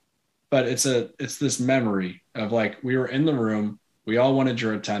moment. But it's this memory of like, we were in the room. We all wanted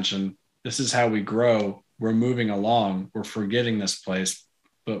your attention. This is how we grow. We're moving along. We're forgetting this place.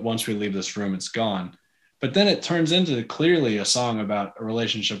 But once we leave this room, it's gone. But then it turns into clearly a song about a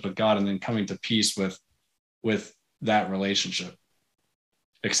relationship with God and then coming to peace with that relationship.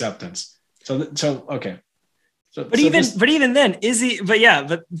 acceptance. So okay. But even then, is he? But yeah,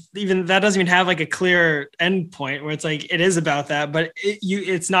 but even that doesn't even have like a clear end point where it's like it is about that, but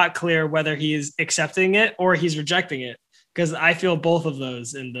it's not clear whether he's accepting it or he's rejecting it, because I feel both of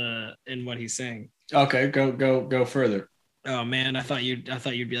those in what he's saying. Okay, go further. Oh man, I thought you'd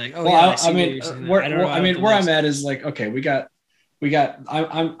be like, oh well, yeah. I mean, where I'm at is like, okay, we got.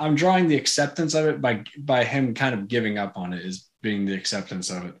 I'm drawing the acceptance of it by him kind of giving up on it as being the acceptance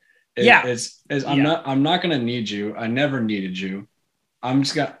of it. I'm not gonna need you. I never needed you. I'm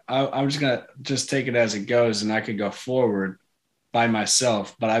just gonna take it as it goes, and I could go forward by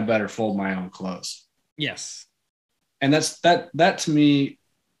myself, but I better fold my own clothes. Yes. And that to me,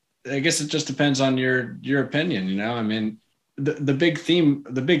 I guess it just depends on your opinion, you know. I mean, the big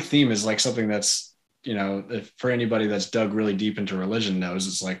theme is like something that's, you know, if for anybody that's dug really deep into religion knows,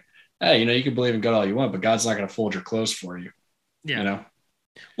 it's like, hey, you know, you can believe in God all you want, but God's not going to fold your clothes for you. Yeah. You know?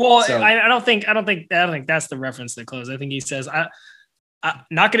 Well, so, I don't think that's the reference to clothes. I think he says, I'm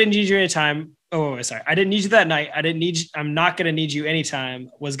not going to need you anytime. Oh, sorry. I didn't need you that night. I'm not going to need you anytime.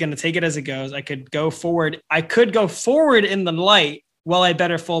 Was going to take it as it goes. I could go forward in the light. Well, I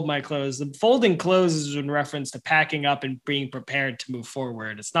better fold my clothes. The folding clothes is in reference to packing up and being prepared to move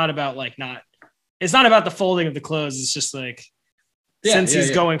forward. It's not about it's not about the folding of the clothes. It's just like, since he's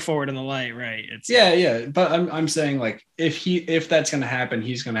going forward in the light, right? But I'm saying, like, if that's going to happen,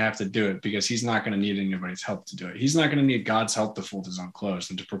 he's going to have to do it because he's not going to need anybody's help to do it. He's not going to need God's help to fold his own clothes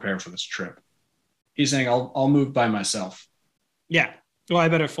and to prepare for this trip. He's saying, I'll move by myself. Yeah. Well, I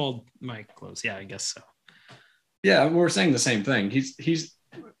better fold my clothes. Yeah, I guess so. Yeah, we're saying the same thing. He's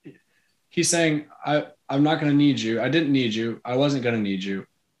saying, I'm not going to need you. I didn't need you. I wasn't going to need you.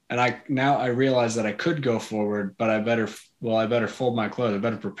 And I realize that I could go forward, but I better fold my clothes. I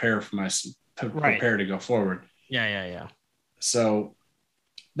better prepare prepare to go forward. Yeah. So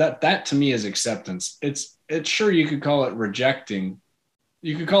that to me is acceptance. It's sure, you could call it rejecting.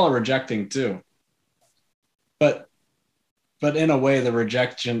 You could call it rejecting too. But in a way, the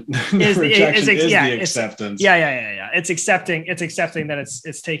rejection is the acceptance. Yeah. It's accepting that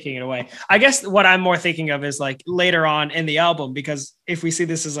it's taking it away. I guess what I'm more thinking of is like later on in the album, because if we see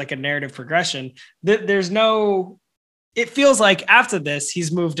this as like a narrative progression, it feels like after this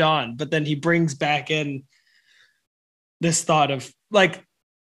he's moved on, but then he brings back in this thought of, like,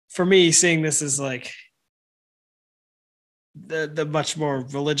 for me, seeing this as like the much more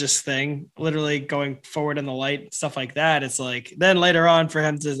religious thing, literally going forward in the light, stuff like that. It's like, then later on for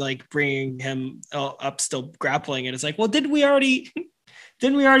him to like bring him up, still grappling it. It's like, well, didn't we already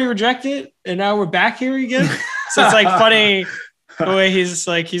reject it? And now we're back here again. So it's like funny the way he's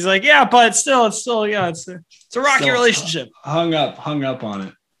like, yeah, but still, yeah, it's a rocky relationship. Hung up on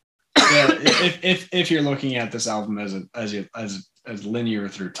it. Yeah, if you're looking at this album as linear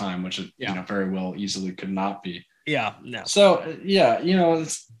through time, which it you know, very well easily could not be. Yeah, no. So yeah, you know,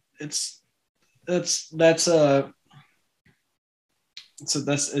 it's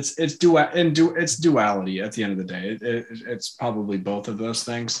duality at the end of the day. It's probably both of those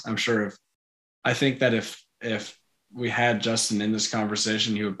things. I think that if we had Justin in this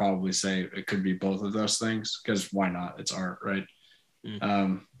conversation, he would probably say it could be both of those things, because why not? It's art, right?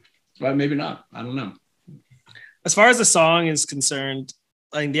 But maybe not. I don't know. As far as the song is concerned,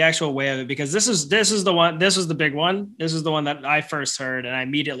 like the actual way of it, because this was the big one. This is the one that I first heard and I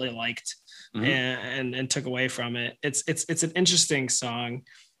immediately liked and took away from it. It's an interesting song.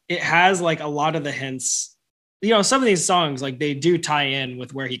 It has like a lot of the hints, you know, some of these songs, like they do tie in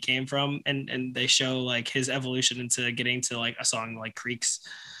with where he came from, and they show like his evolution into getting to like a song like Creeks,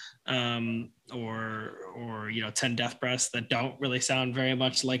 or you know, 10 Death Breaths, that don't really sound very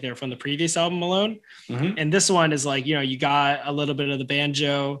much like they're from the previous album alone. And this one is like, you know, you got a little bit of the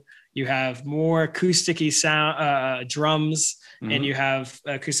banjo, you have more acousticy sound, drums, and you have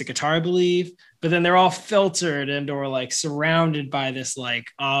acoustic guitar, I believe, but then they're all filtered and or like surrounded by this like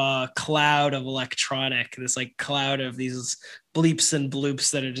cloud of electronic, this like cloud of these bleeps and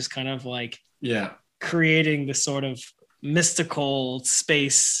bloops that are just kind of like creating this sort of mystical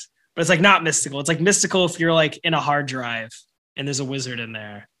space. But it's like not mystical. It's like mystical if you're like in a hard drive and there's a wizard in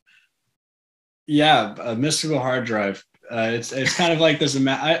there. Yeah, a mystical hard drive. It's kind of like this.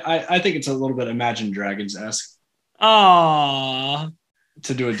 I think it's a little bit Imagine Dragons-esque. Aww.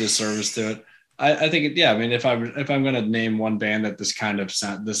 To do a disservice to it. I think I mean, if I'm going to name one band that this kind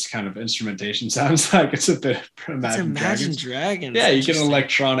of instrumentation sounds like, it's a bit Imagine Dragons. Yeah, you get an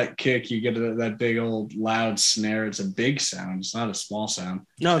electronic kick, you get that big old loud snare. It's a big sound. It's not a small sound.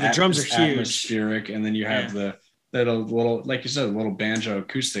 No, the drums are huge, atmospheric, and then you have the little, like you said, a little banjo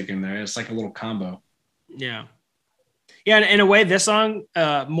acoustic in there. It's like a little combo. Yeah. Yeah, and in a way, this song,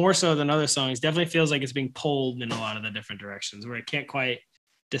 more so than other songs, definitely feels like it's being pulled in a lot of the different directions where it can't quite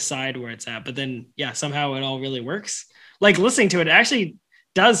decide where it's at. But then, yeah, somehow it all really works. Like listening to it, it actually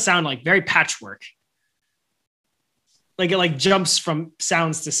does sound like very patchwork. Like it like jumps from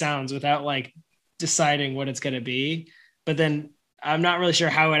sounds to sounds without like deciding what it's going to be. But then I'm not really sure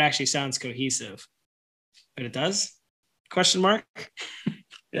how it actually sounds cohesive. But it does? Question mark?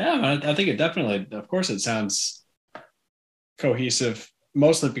 Yeah, I think it definitely, of course, it sounds cohesive,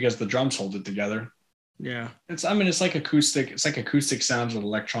 mostly because the drums hold it together. Yeah. It's like acoustic sounds with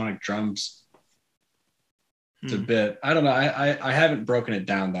electronic drums. It's a bit, I don't know. I haven't broken it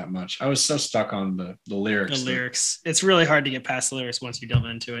down that much. I was so stuck on the lyrics. The lyrics. It's really hard to get past the lyrics once you delve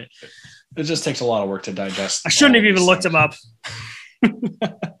into it. It just takes a lot of work to digest. I shouldn't have even looked them up.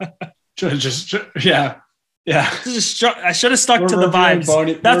 Yeah. I should have stuck to the vibes.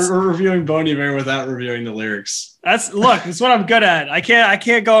 We're reviewing Bon Iver without reviewing the lyrics. That's what I'm good at. I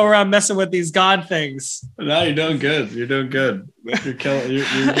can't go around messing with these God things. No, you're doing good. You're doing good. You're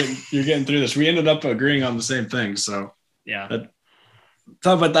getting through this. We ended up agreeing on the same thing. So yeah.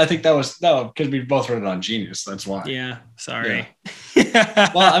 But I think that was because we both read it on Genius. That's why. Yeah. Sorry.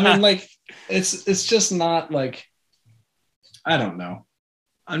 Yeah. Well, I mean, like it's just not like, I don't know.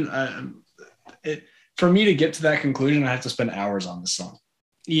 For me to get to that conclusion, I have to spend hours on this song.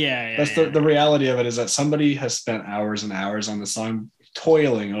 Yeah. That's the reality of it, is that somebody has spent hours and hours on the song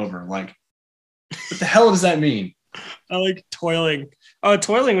toiling over. Like, what the hell does that mean? I like toiling. Oh,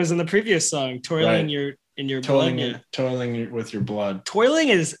 toiling was in the previous song. Toiling right. in your toiling, blood. Yeah. Toiling with your blood. Toiling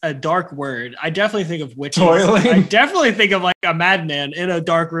is a dark word. I definitely think of witches. Toiling? I definitely think of like a madman in a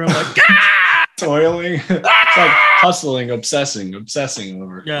dark room, like toiling. It's like hustling, obsessing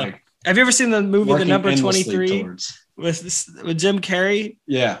over. Yeah. Like, have you ever seen the movie The Number 23 with Jim Carrey?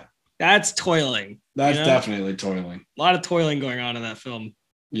 Yeah. That's toiling. That's definitely toiling. A lot of toiling going on in that film.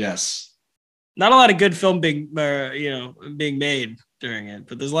 Yes. Not a lot of good film being made during it,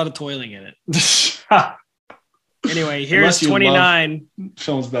 but there's a lot of toiling in it. Anyway, here's 29.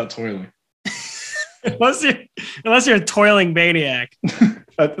 Films about toiling. unless you're a toiling maniac.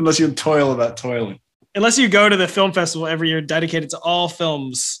 Unless you toil about toiling. Unless you go to the film festival every year dedicated to all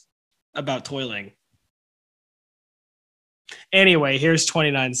films about toiling. Anyway, here's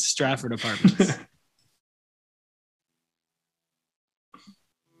 29's Stratford Apartments.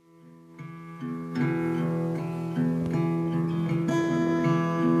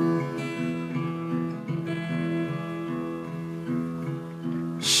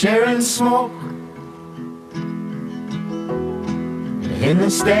 Sharing smoke in the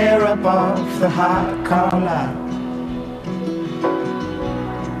stare up of the hot car light.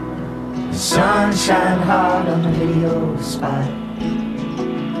 The sun shine hard on the video spot.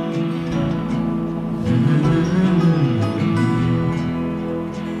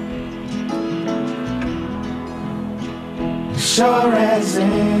 Sure as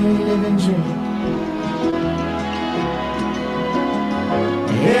any living dream,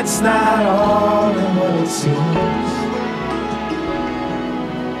 it's not all in what it seems,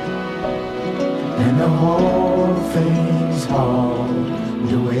 and the whole thing's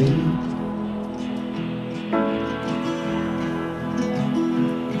hauled away.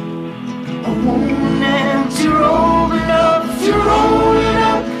 A woman and you're old enough, you're holding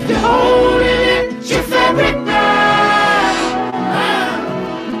it, your fabric now.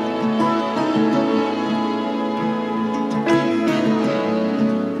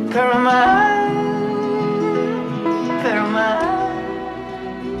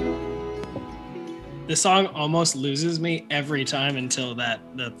 The song almost loses me every time until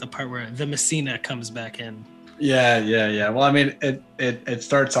the part where the Messina comes back in. Yeah. Well, I mean, it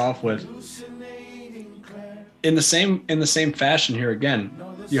starts off with in the same fashion here again.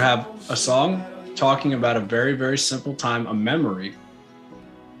 You have a song talking about a very, very simple time, a memory,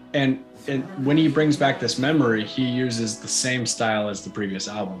 and when he brings back this memory, he uses the same style as the previous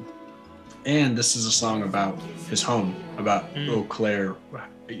album. And this is a song about his home, about Eau Claire,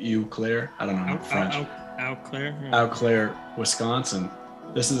 I don't know French. Eau Claire, Wisconsin.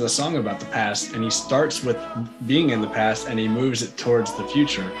 This is a song about the past, and he starts with being in the past, and he moves it towards the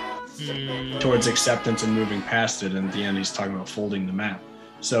future, towards acceptance and moving past it. And at the end, he's talking about folding the map.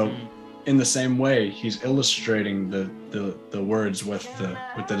 So, in the same way, he's illustrating the words with the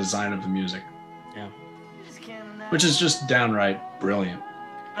design of the music. Yeah, which is just downright brilliant.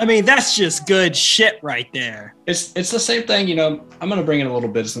 I mean, that's just good shit right there. It's the same thing, you know. I'm going to bring in a little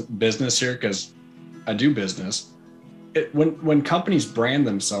business here because I do business. When companies brand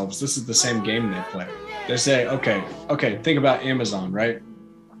themselves, this is the same game they play. They say, okay, think about Amazon, right?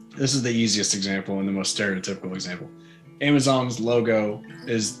 This is the easiest example and the most stereotypical example. Amazon's logo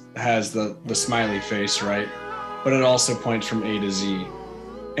has the smiley face, right? But it also points from A to Z.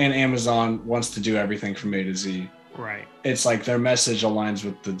 And Amazon wants to do everything from A to Z. Right. It's like their message aligns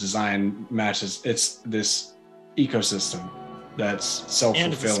with the design matches. It's this ecosystem that's self-fulfilling.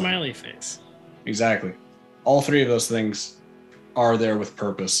 And it's a smiley face. Exactly. All three of those things are there with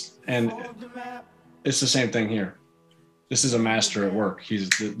purpose. And it's the same thing here. This is a master at work.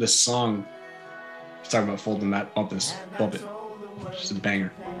 This song, he's talking about folding that, bump it. Just a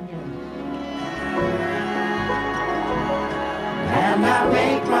banger. And I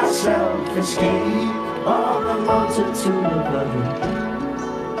make myself escape all the multitude of others.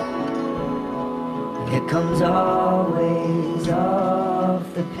 It comes always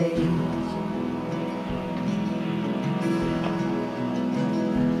off the page.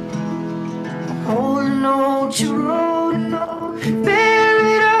 Holding on to road, no,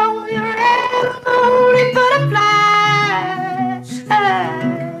 buried on your head, only butterflies.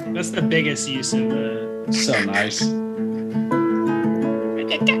 That's the biggest use of the. So nice.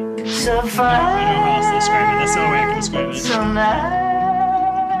 So I don't know how else to describe it. That's the only way I can describe it. so nice.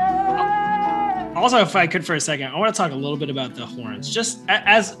 Also, if I could for a second, I want to talk a little bit about the horns. Just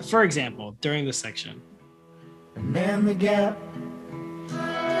as, for example, during this section. And then the gap.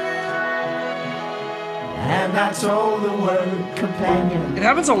 And I told the word companion. It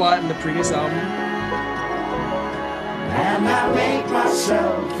happens a lot in the previous album. And I make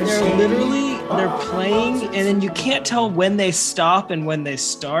myself escape. They're playing, and then you can't tell when they stop and when they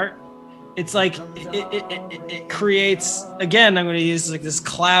start. It's like it creates, again, I'm going to use like this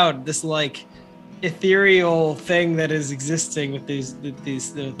cloud, this like ethereal thing that is existing with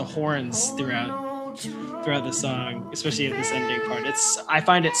the horns throughout the song, especially at this ending part. I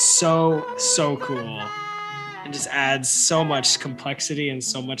find it so cool. It just adds so much complexity and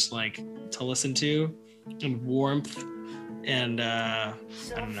so much like to listen to and warmth and I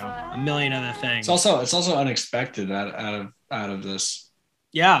don't know, a million other things. It's also unexpected out of this.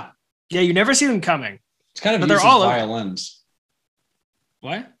 Yeah, you never see them coming. It's kind of but used they're all as violins.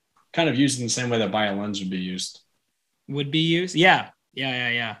 What? Kind of used in the same way that violins would be used. Would be used? Yeah.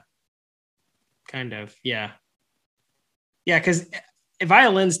 Kind of, yeah. Yeah, because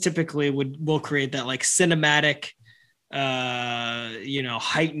violins typically will create that like cinematic,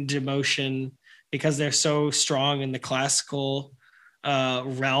 heightened emotion because they're so strong in the classical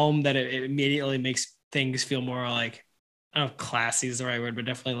realm that it immediately makes things feel more like, I don't know if classy is the right word, but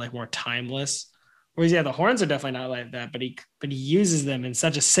definitely like more timeless. Whereas, yeah, the horns are definitely not like that, but he uses them in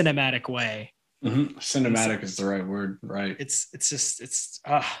such a cinematic way. Mm-hmm. Cinematic is the right word, right? It's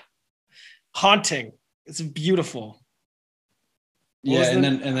haunting. It's beautiful. Yeah, and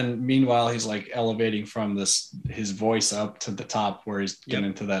then meanwhile he's like elevating from his voice up to the top where he's getting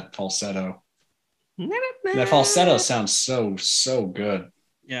into that falsetto. That falsetto sounds so good.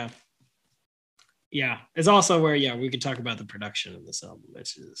 Yeah. It's also where we could talk about the production of this album,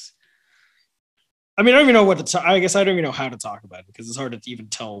 which is, I mean, I don't even know what to talk. I guess I don't even know how to talk about it because it's hard to even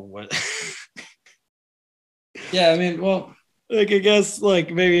tell what. Yeah, I mean, well, like I guess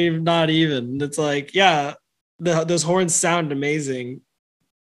like maybe not even. It's like those horns sound amazing,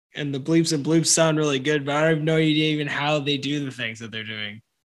 and the bleeps and bloops sound really good, but I have no idea even how they do the things that they're doing.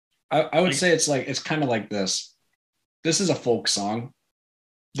 I would say it's kind of like this. This is a folk song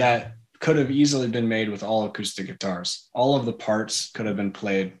that could have easily been made with all acoustic guitars. All of the parts could have been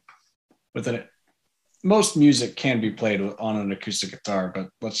played with it. Most music can be played on an acoustic guitar, but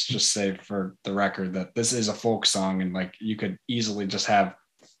let's just say for the record that this is a folk song, and like you could easily just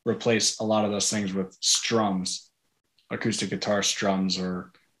replace a lot of those things with strums, acoustic guitar strums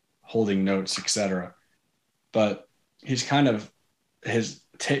or holding notes, etc. But he's kind of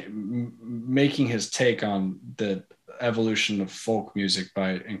making his take on the evolution of folk music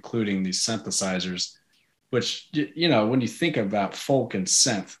by including these synthesizers, which, when you think about folk and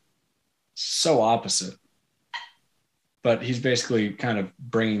synth, so opposite, but he's basically kind of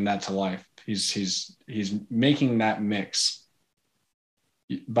bringing that to life. He's making that mix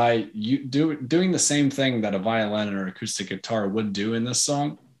by doing the same thing that a violin or acoustic guitar would do in this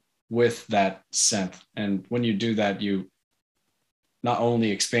song with that synth. And when you do that, you not only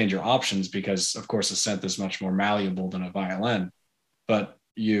expand your options, because of course a synth is much more malleable than a violin, but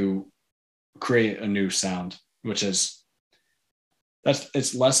you create a new sound, which is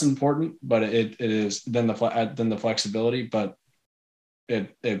it's less important, but it is than the flexibility, but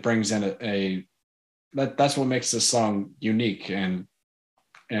it brings in that's what makes this song unique and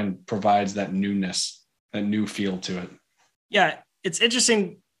provides that newness, that new feel to it. Yeah, it's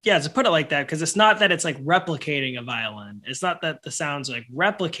interesting. Yeah, to put it like that, because it's not that it's like replicating a violin. It's not that the sounds are like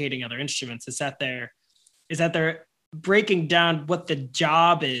replicating other instruments. It's that they're breaking down what the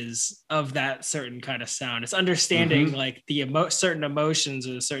job is of that certain kind of sound. It's understanding like the certain emotions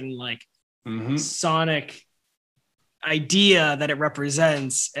or certain like sonic idea that it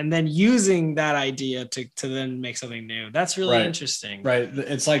represents, and then using that idea to then make something new. That's really interesting. Right.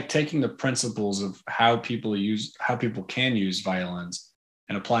 It's like taking the principles of how people can use violins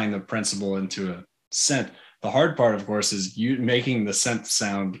and applying the principle into a synth. The hard part, of course, is you making the synth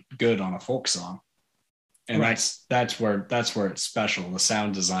sound good on a folk song. And that's where it's special. The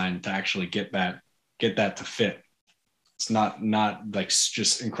sound design to actually get that to fit. It's not like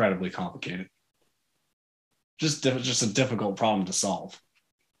just incredibly complicated. Just a difficult problem to solve.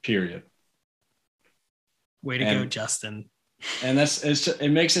 Period. Way to go, Justin. And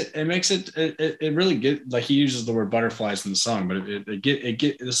it really get like he uses the word butterflies in the song, but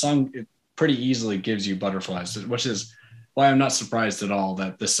the song pretty easily gives you butterflies, which is why I'm not surprised at all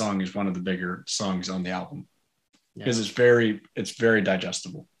that this song is one of the bigger songs on the album, because it's very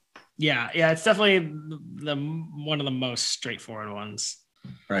digestible. Yeah, it's definitely one of the most straightforward ones.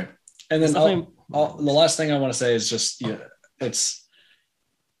 Right. And then the last thing I want to say is just it's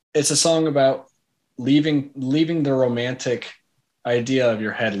a song about leaving the romantic idea of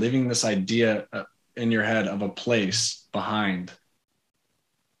your head, leaving this idea in your head of a place behind,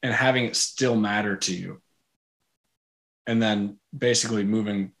 and having it still matter to you, and then basically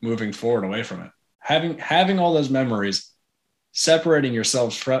moving forward away from it, having all those memories, separating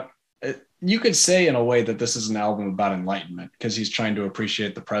yourselves from it. You could say in a way that this is an album about enlightenment, because he's trying to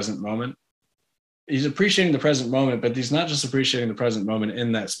appreciate the present moment. He's appreciating the present moment, but he's not just appreciating the present moment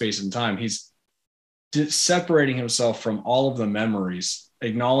in that space and time. He's separating himself from all of the memories,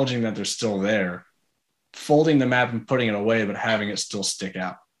 acknowledging that they're still there, folding the map and putting it away, but having it still stick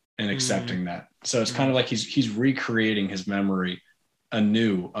out and accepting that. So it's kind of like he's recreating his memory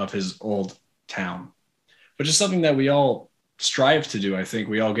anew of his old town, which is something that we all strive to do. I think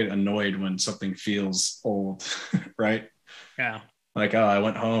we all get annoyed when something feels old, right? Yeah. Like, oh, I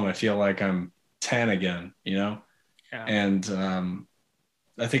went home, I feel like I'm 10 again, Yeah. And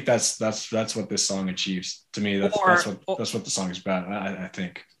I think that's what this song achieves. To me, that's what the song is about, I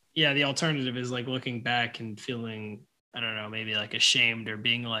think. Yeah, the alternative is like looking back and feeling, I don't know, maybe like ashamed, or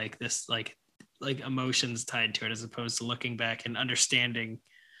being like this like emotions tied to it, as opposed to looking back and understanding,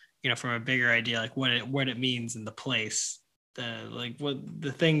 from a bigger idea, like what it means in the place,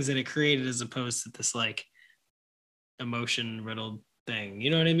 the things that it created, as opposed to this like emotion riddled thing. You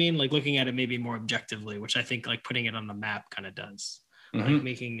know what I mean? Like looking at it maybe more objectively, which I think like putting it on the map kind of does. Like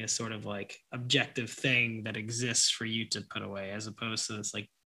making a sort of like objective thing that exists for you to put away, as opposed to this like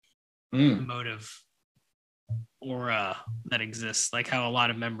emotive aura that exists, like how a lot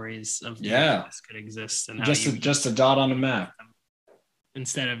of memories of this could exist, and how just a dot on a map,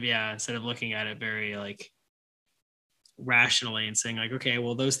 instead of looking at it very like rationally and saying like, okay,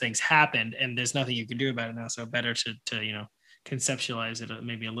 well, those things happened and there's nothing you can do about it now, so better to conceptualize it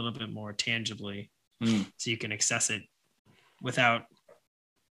maybe a little bit more tangibly, so you can access it without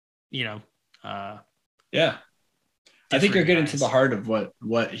I think you're getting to the heart of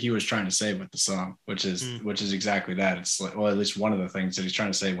what he was trying to say with the song, which is exactly that. It's like, well, at least one of the things that he's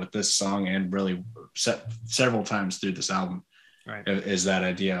trying to say with this song, and really several times through this album, right, is that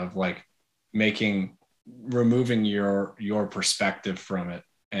idea of like removing your perspective from it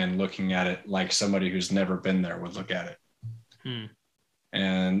and looking at it like somebody who's never been there would look at it.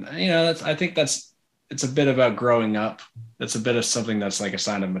 And I think it's a bit about growing up. It's a bit of something that's like a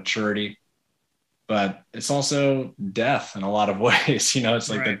sign of maturity, but it's also death in a lot of ways. It's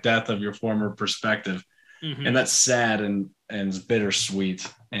like the death of your former perspective, and that's sad and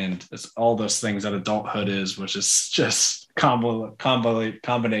bittersweet, and it's all those things that adulthood is, which is just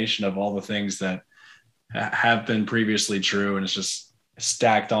combination of all the things that have been previously true, and it's just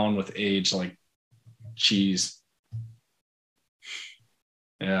stacked on with age like cheese.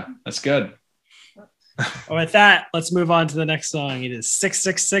 Yeah, that's good. Well, with that, let's move on to the next song. It is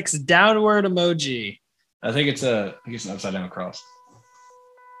 666 Downward Emoji. I think it's an upside down cross.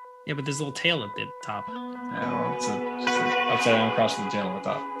 Yeah, but there's a little tail at the top. Yeah, well, it's an upside down cross with the tail at the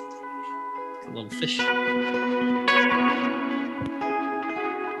top. A little fish.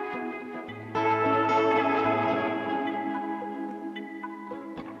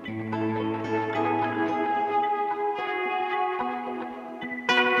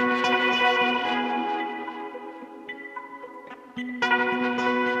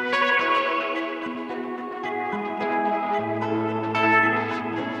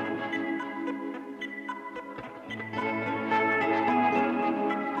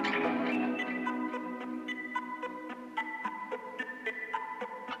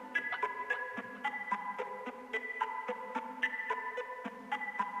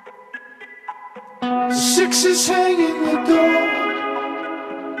 6 is hanging the door.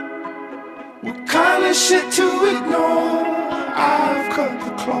 What kind of shit to ignore? I've cut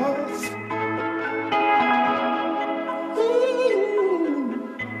the cloth. Ooh.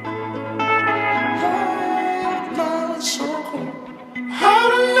 My circle. How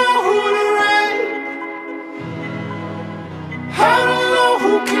to know who to rate? How to know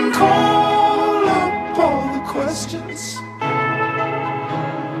who can call up all the questions?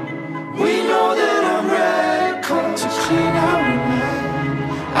 We know that I'm red, come to clean out a man.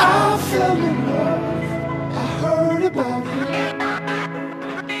 I fell in love, I heard about it.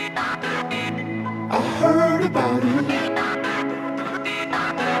 I heard about it.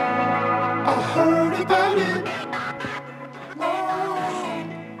 I heard about it.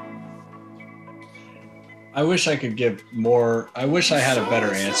 I wish I could give more. I wish I had a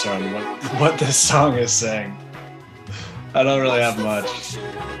better answer on what this song is saying. I don't really have much.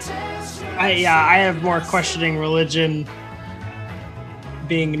 I have more questioning religion,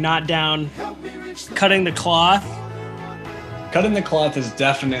 being not down, cutting the cloth. Cutting the cloth is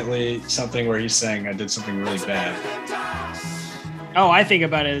definitely something where he's saying I did something really bad. Oh, I think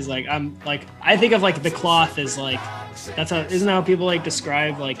about it as like I think of like the cloth as like isn't that how people like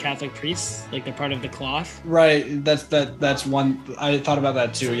describe like Catholic priests, like they're part of the cloth? Right. That's one. I thought about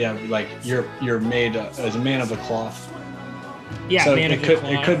that too. Yeah, like you're made as a man of the cloth. Yeah, so man it of could the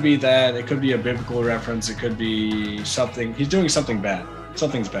cloth. It could be that. It could be a biblical reference. It could be something. He's doing something bad.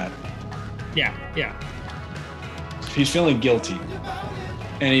 Something's bad. Yeah. He's feeling guilty,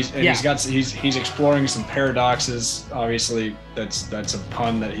 and he's exploring some paradoxes. Obviously, that's a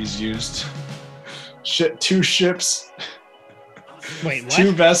pun that he's used. Two ships. Wait, what?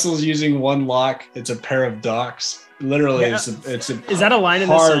 2 vessels using 1 lock. It's a pair of docks. Literally, Yeah. it's a. Is that a line in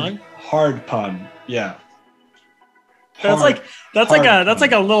the song? Hard pun. Yeah. That's like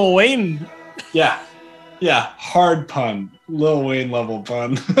a Lil Wayne. Yeah. Hard pun. Lil Wayne level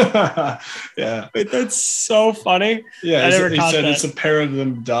pun. Yeah. Wait, that's so funny. Yeah. I never he caught said that. it's a pair of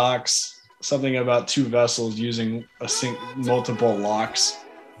them docks. Something about 2 vessels using multiple locks.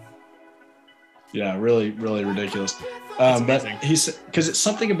 Yeah, really, really ridiculous. But because it's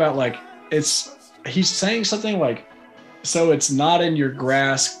something about like he's saying something like, so it's not in your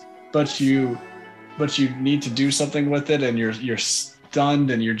grasp, but you need to do something with it, and you're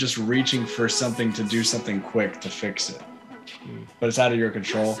stunned, and you're just reaching for something to do something quick to fix it, but it's out of your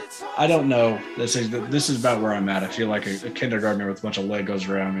control. I don't know. This is about where I'm at. I feel like a kindergartner with a bunch of Legos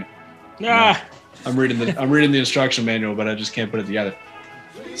around me. Ah. I'm reading the instruction manual, but I just can't put it together.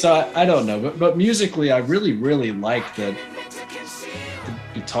 So I don't know, but musically, I really, really like the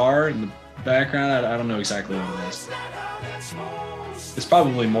guitar in the background. I don't know exactly what it is. It's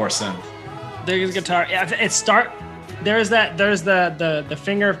probably more synth. There's guitar. Yeah, There's the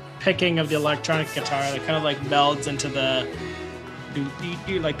finger picking of the electronic guitar that kind of like melds into the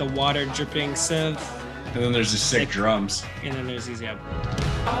like the water dripping synth. And then there's these sick drums. And then there's these bass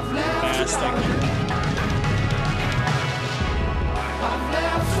thing.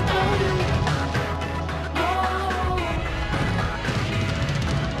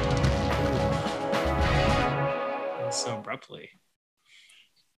 So abruptly.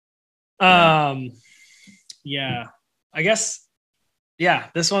 Yeah. I guess. Yeah,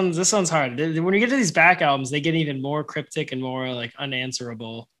 this one's hard. When you get to these back albums, they get even more cryptic and more like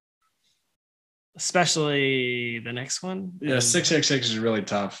unanswerable. Especially the next one. Yeah, 666 is really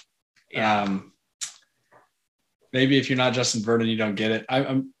tough. Yeah. Maybe if you're not Justin Vernon, you don't get it.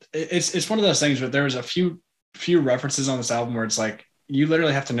 It's one of those things, but there was a few references on this album where it's like you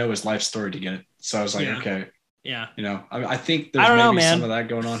literally have to know his life story to get it. So I was like, okay. Yeah. You know, I think there's maybe some of that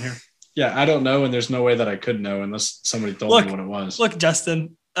going on here. Yeah, I don't know, and there's no way that I could know unless somebody told me what it was. Look,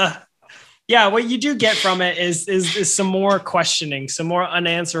 Justin. Yeah, what you do get from it is some more questioning, some more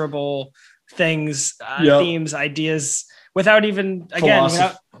unanswerable things, themes, ideas, without even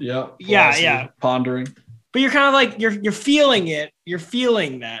pondering. But you're kind of like you're feeling it. You're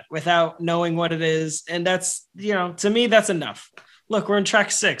feeling that without knowing what it is, and that's to me that's enough. Look, we're in track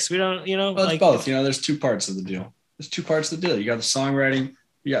 6. We don't well, it's both. There's 2 parts of the deal. You got the songwriting.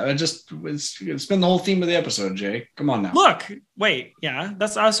 Yeah, it's been the whole theme of the episode, Jay. Come on now. Look, wait, yeah,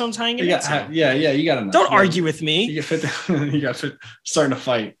 that's also I'm tying it. Yeah, you got enough. Don't argue with me. You got starting to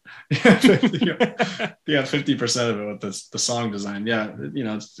fight. You got 50% of it with the song design. Yeah,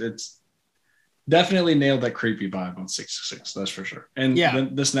 it's definitely nailed that creepy vibe on 666. That's for sure. And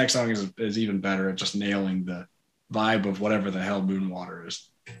this next song is even better at just nailing the vibe of whatever the hell Moonwater is.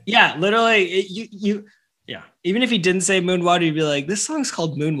 Yeah, literally, yeah. Even if he didn't say Moonwater, you'd be like, this song's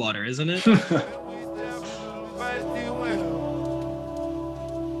called Moonwater, isn't it?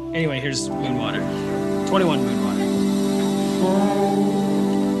 Anyway, here's Moonwater. 21 Moonwater.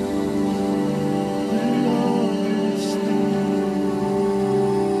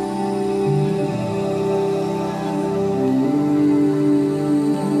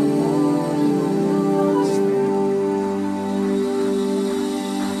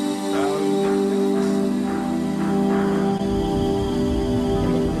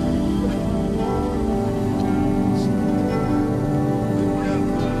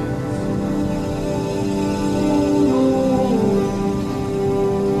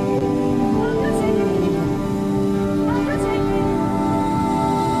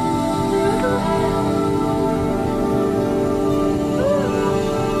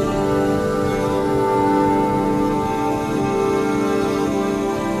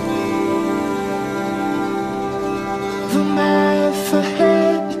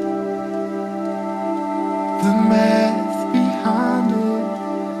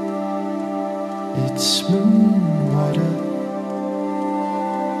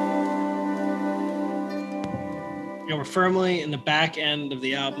 We're firmly in the back end of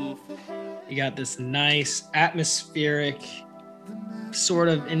the album. You got this nice atmospheric sort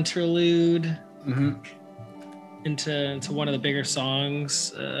of interlude into one of the bigger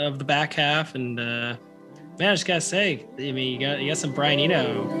songs of the back half, and man, I just gotta say, I mean, you got some Brian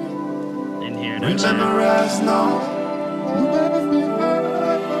Eno in here. Don't you?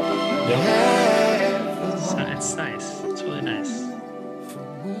 It's nice. It's really nice.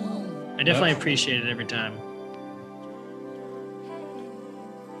 I definitely appreciate it every time.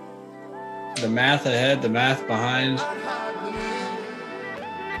 The math ahead, the math behind.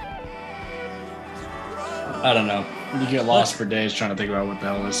 I don't know. You get lost for days trying to think about what the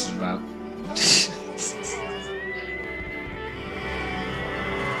hell this is about. This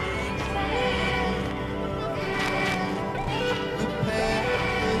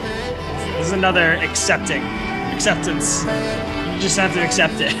is another acceptance. You just have to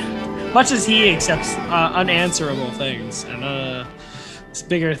accept it. Much as he accepts unanswerable things and it's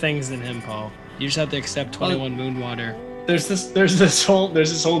bigger things than him, Paul. You just have to accept 21 Moonwater. There's this whole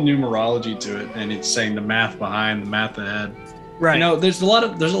numerology to it, and it's saying the math behind, the math ahead. Right. You know, there's a lot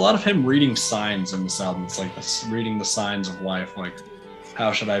of him reading signs in this album. It's like reading the signs of life, like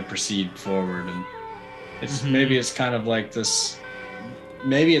how should I proceed forward, and it's maybe it's kind of like this.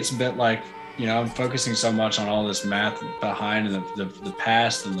 Maybe it's a bit like, you know, I'm focusing so much on all this math behind and the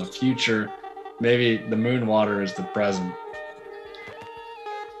past and the future. Maybe the Moonwater is the present.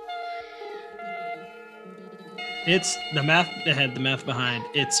 It's the math ahead, the math behind.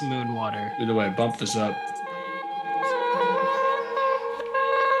 It's Moonwater. Either way, bump this up.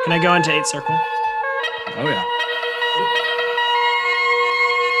 Can I go into 8 circle? Oh yeah.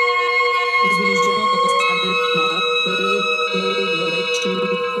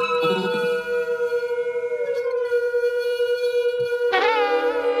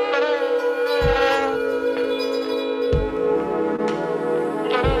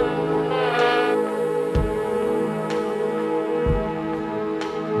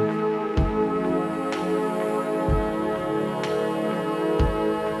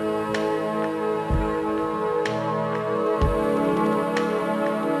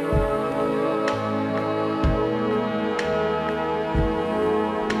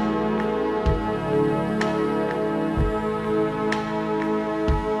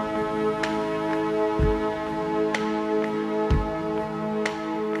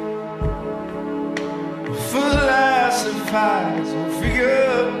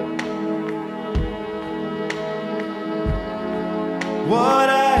 What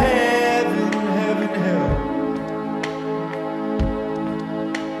I haven't held.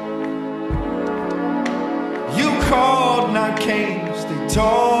 You called and I came, stay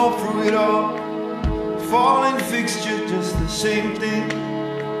tall through it all. Falling fixture, just the same thing.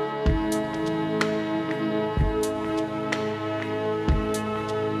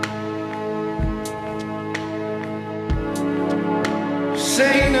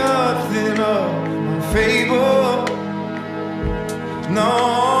 Say nothing of my favor.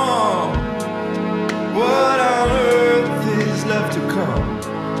 No, what on earth is left to come?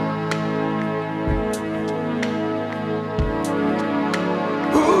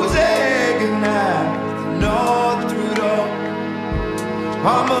 Who's agonized and all through it all?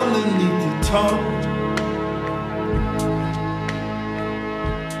 I'm underneath your tongue.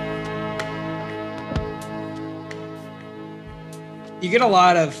 You get a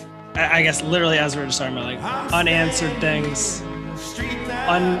lot of, I guess, literally as we were just talking about, like unanswered things.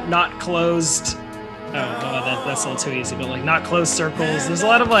 Not closed. That's a little too easy, but like not closed circles. There's a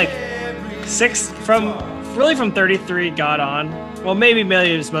lot of like 6 from really from 33 got on. Well, maybe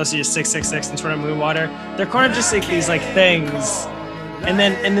it's mostly just 666 and Torn Moonwater. They're kind of just like these like things, and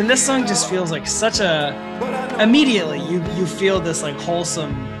then this song just feels like such a. Immediately, you feel this like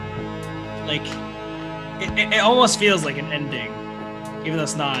wholesome, like it almost feels like an ending, even though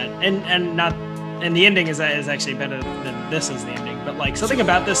it's not, and the ending is actually better than this is the ending. But like something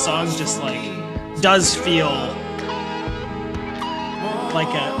about this song just like does feel like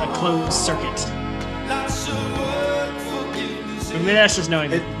a closed circuit. Maybe that's just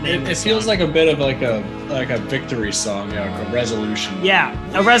knowing it feels like a bit of like a victory song, like a resolution. Yeah,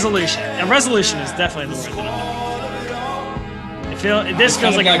 a resolution. A resolution is definitely the word that I'm looking for. This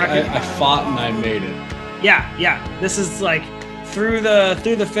feels like a record. I fought and I made it. Yeah. This is like through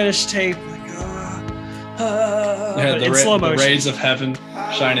the finished tape, like in slow motion. The rays of heaven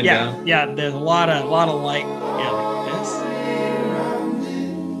shining down. Yeah, there's a lot of light. Yeah, like this.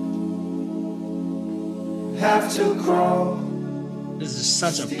 Have to crawl. This is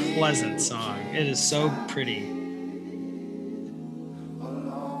such a pleasant song. It is so pretty.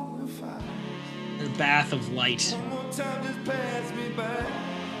 A bath of light.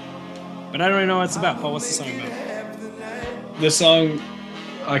 But I don't even know what it's about. Paul, what's the song about? This song,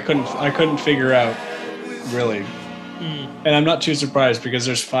 I couldn't figure out, really. And I'm not too surprised because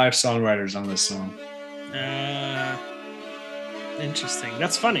there's 5 songwriters on this song. Interesting.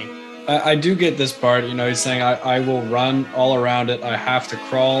 That's funny. I do get this part, he's saying I will run all around it. I have to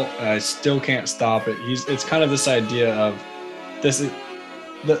crawl. I still can't stop it. It's kind of this idea of this is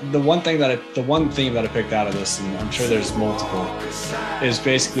the one theme that I picked out of this, and I'm sure there's multiple, is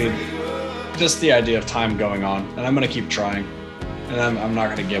basically just the idea of time going on, and I'm going to keep trying, and I'm not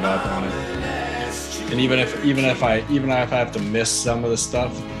going to give up on it. And even if I have to miss some of the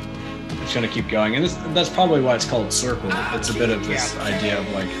stuff, it's going to keep going. And that's probably why it's called Circle. It's a bit of this idea of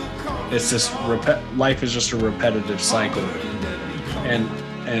like, it's this life is just a repetitive cycle, and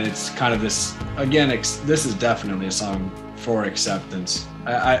it's kind of this again. This is definitely a song for acceptance.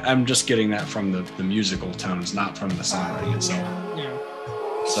 I'm just getting that from the musical tones, not from the songwriting itself. Yeah.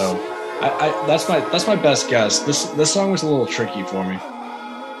 So that's my best guess. This song was a little tricky for me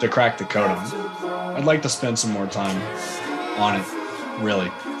to crack the code on. I'd like to spend some more time on it. Really,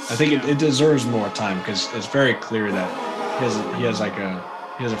 I think it deserves more time because it's very clear that he has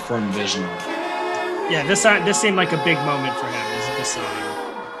a firm vision of it. Yeah, this seemed like a big moment for him. This song.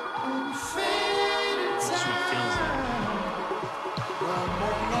 That's what it feels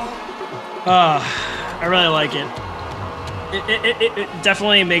like. I really like it. It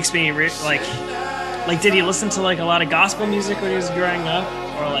definitely makes me like. Did he listen to like a lot of gospel music when he was growing up,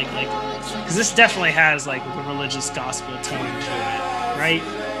 or like because this definitely has like a religious gospel tone to it, right?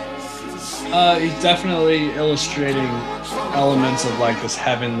 He's definitely illustrating elements of like this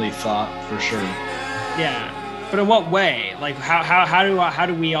heavenly thought for sure. Yeah, but in what way? Like how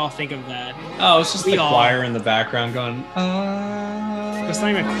do we all think of that? Oh, it's just the choir in the background going. It's not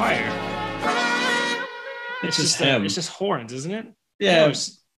even choir. It's just him. It's just horns, isn't it? Yeah.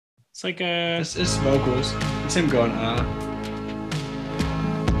 It's like a. It's vocals. It's him going.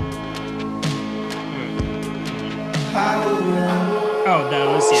 Oh,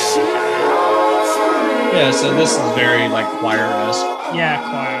 those, yeah. Yeah, so this is very like choir-esque. Yeah,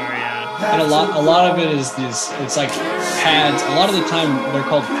 choir, yeah. And a lot of it is these. It's like pads. A lot of the time they're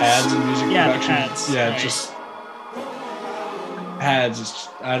called pads in music production. Pads. Yeah, right. just pads.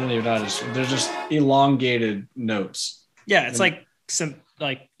 I don't even know how to. They're just elongated notes. Yeah, it's like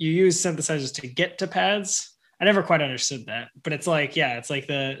you use synthesizers to get to pads. I never quite understood that, but it's like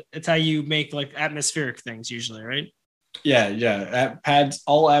it's how you make like atmospheric things usually, right? Yeah. Pads.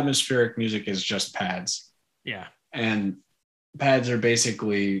 All atmospheric music is just pads. Yeah. And pads are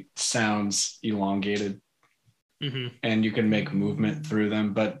basically sounds elongated, and you can make movement through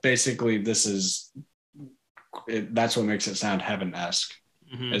them. But basically, that's what makes it sound heaven-esque.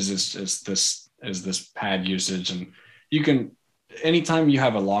 Is this pad usage, and you can anytime you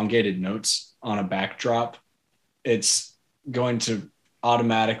have elongated notes on a backdrop, it's going to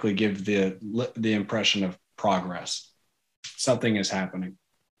automatically give the impression of progress. Something is happening.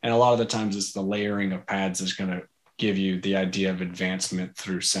 And a lot of the times it's the layering of pads is going to give you the idea of advancement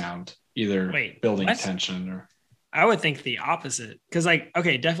through sound, either building tension or. I would think the opposite. Cause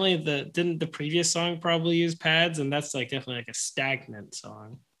definitely didn't the previous song probably use pads, and that's like definitely like a stagnant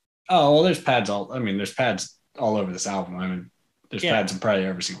song. Oh, well, there's pads all over this album. There's pads in probably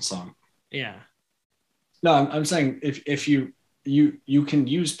every single song. Yeah. No, I'm saying if you can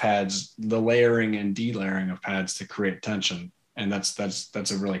use pads, the layering and delayering of pads to create tension, and that's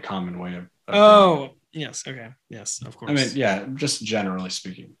a really common way of oh yes, okay, yes, of course. I mean, yeah, just generally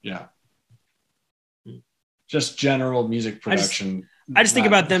speaking, yeah. just general music production. I just think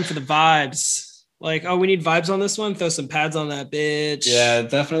about them for the vibes. Like, oh, we need vibes on this one. Throw some pads on that bitch. Yeah,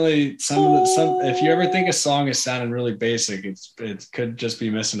 definitely. Some. If you ever think a song is sounding really basic, it could just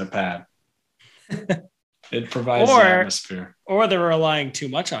be missing a pad. It provides the atmosphere. Or they're relying too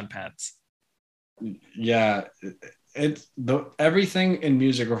much on pads. Yeah, everything in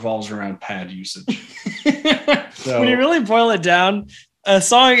music revolves around pad usage. So, when you really boil it down, a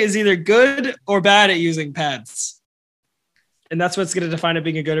song is either good or bad at using pads. And that's what's going to define it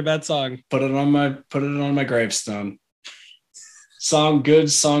being a good or bad song. Put it on my gravestone. Song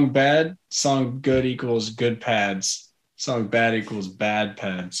good, song bad. Song good equals good pads. Song bad equals bad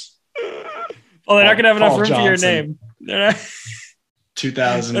pads. Well, they're not going to have enough room for your name. They're not.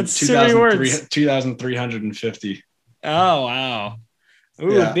 2,350. Oh, wow.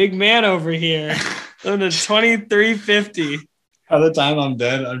 Ooh, yeah. Big man over here. On the 2350. By the time I'm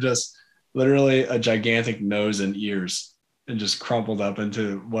dead, I'm just literally a gigantic nose and ears. And just crumpled up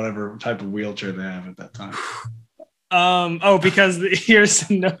into whatever type of wheelchair they have at that time. Because the ears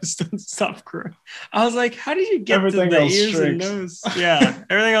and nose don't stop growing. I was like, how did you get everything to the ears shrinks. And nose? Yeah,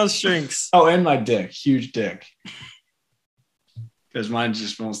 everything else shrinks. Oh, and my dick, huge dick. Because mine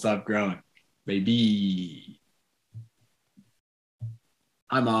just won't stop growing. Baby.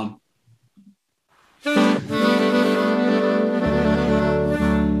 Hi, Mom.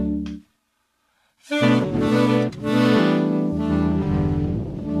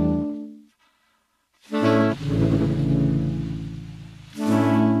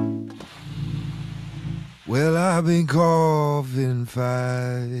 Well, I've been coughing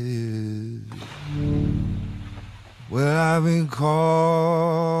fires. Well, I've been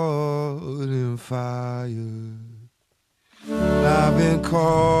caught in fire. I've been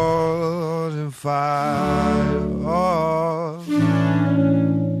caught in fire. Oh.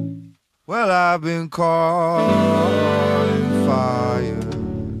 Well, I've been caught in fire.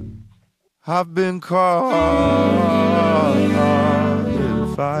 I've been caught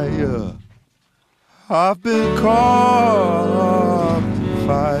in fire. I've been caught in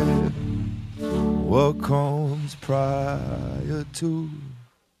fire. What comes prior to?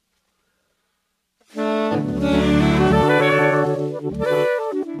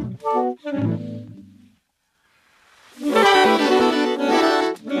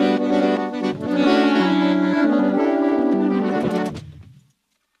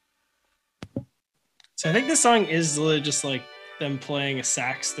 So I think this song is literally just like them playing a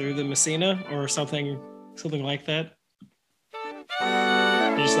sax through the Messina or something like that.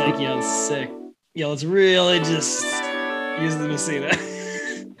 They're just like, yeah, it's sick. Yeah, let's really just use the Messina.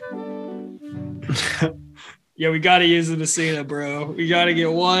 Yeah, we gotta use the Messina, bro. We gotta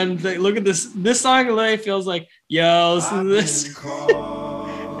get one thing. Look at this. This song literally feels like, yo, listen to this.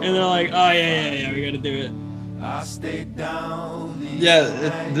 And they're like, oh yeah, we gotta do it.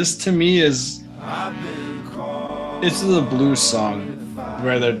 Yeah, this to me is it's the blues song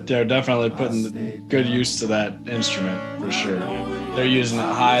where they're definitely putting good use to that instrument for sure. They're using it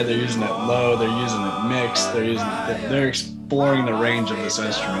high, they're using it low, they're using it mixed, they're exploring the range of this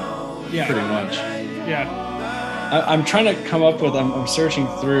instrument. Yeah, pretty much. Yeah. I'm trying to come up with. I'm searching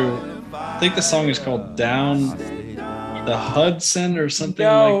through. I think the song is called "Down the Hudson" or something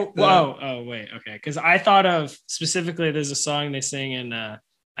like that. Whoa! Oh, wait. Okay, because I thought of specifically. There's a song they sing in. I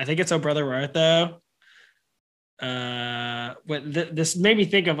think it's "Oh Brother Where Art Thou." This made me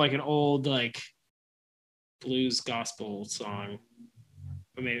think of like an old like blues gospel song.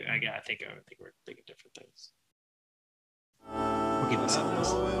 But maybe I think we're thinking different things. We'll keep listening to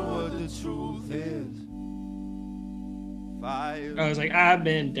this. I was like, I've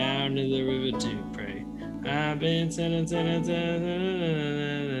been down to the river to pray. I've been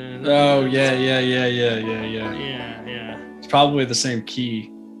Oh yeah. Yeah. It's probably the same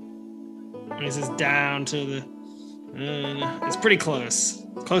key. This is down to the. It's pretty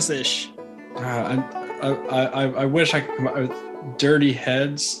close-ish. I wish I could come up with Dirty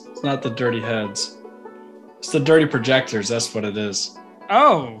Heads. It's not the Dirty Heads. It's the Dirty Projectors. That's what it is.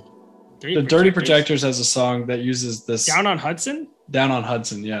 Oh. Dirty Projectors has a song that uses this. Down on Hudson? Down on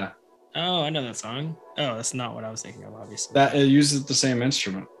Hudson, yeah. Oh, I know that song. Oh, that's not what I was thinking of, obviously. That it uses the same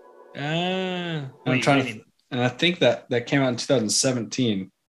instrument. And I think that came out in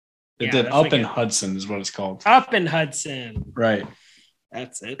 2017. It did Up in Hudson is what it's called. Up in Hudson. Right.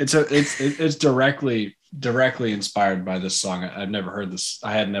 That's it. It's directly inspired by this song. I've never heard this.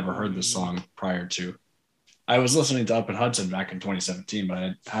 I had never heard this song prior to. I was listening to Up in Hudson back in 2017, but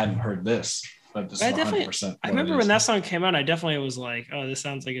I hadn't heard this. But this is 100%. I remember when that song came out, I definitely was like, oh, this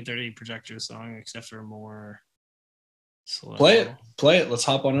sounds like a Dirty Projector song, except for more slow. Play it. Let's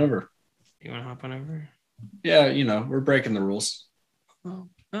hop on over. You want to hop on over? Yeah, you know, we're breaking the rules. Oh,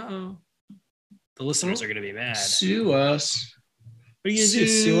 uh-oh. The listeners are going to be mad. Sue us. What are you going to do?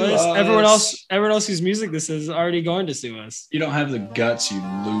 Sue us? Everyone else whose music this is already going to sue us. You don't have the guts, you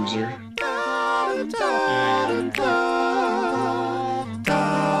loser.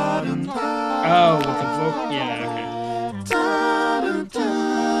 Oh, with the vocal. Yeah, okay.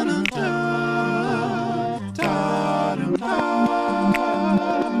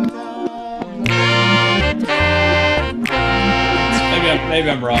 Maybe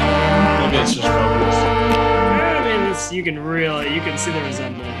I'm wrong. Maybe it's just vocals. I mean, you can see the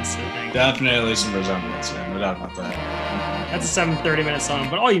resemblance, I think. Definitely some resemblance, yeah, no doubt about that. That's a 30-minute song,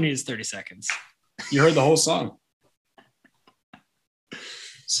 but all you need is 30 seconds. You heard the whole song.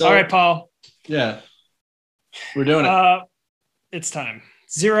 So, all right, Paul. Yeah. We're doing it. It's time.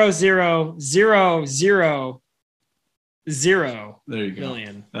 0, 0, 0, 0, 0. There you go.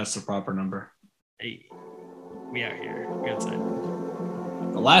 Million. That's the proper number. Hey, we out here. We outside.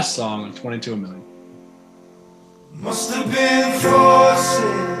 The last song, 22 million. Must have been forces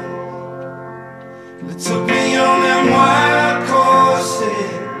that took me on them wild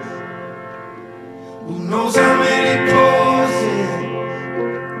courses. Who knows how many poses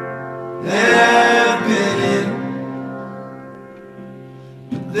that I've been in.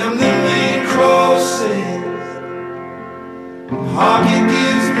 But them the main crosses. Heart it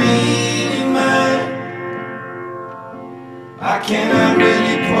gives me mind. I cannot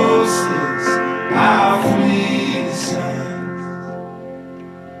really post this. I'll flee the signs.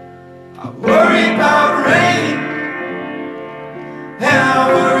 I worry about rain, and I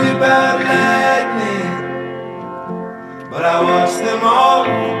worry about lightning, but I watch them all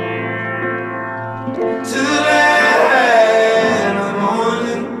till the light of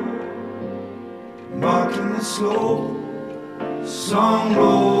morning, marking the slow song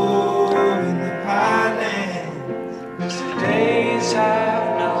roll in the highlands. Days have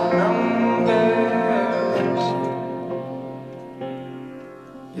no numbers.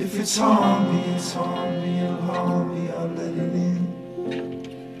 If it's on me, it's on me, it'll harm me, I'll let it in.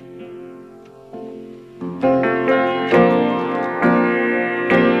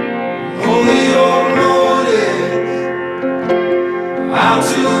 Holy old notice how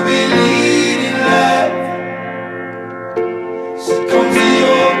to be leading life. Succumb to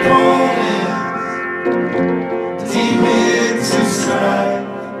your opponents, demons to strife.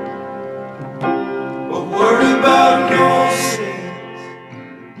 But worry about no sins.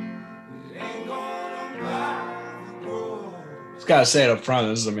 It ain't gonna buy the growth. Just gotta say it up front.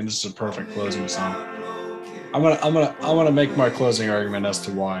 This is a perfect closing song. I'm gonna make my closing argument as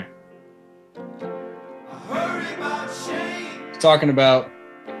to why. It's talking about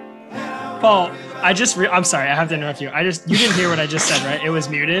Paul, I'm sorry, I have to interrupt you. You didn't hear what I just said, right? It was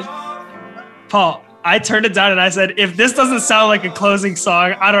muted. Paul, I turned it down and I said, if this doesn't sound like a closing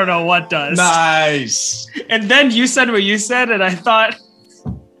song, I don't know what does. nice. And then you said what you said, and I thought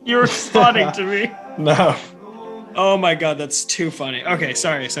you were responding to me. No. Oh my God, that's too funny. Okay,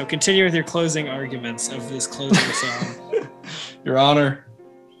 sorry. So continue with your closing arguments of this closing song. Your Honor,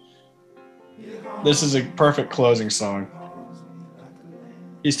 this is a perfect closing song.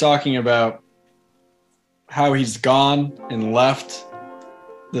 He's talking about how he's gone and left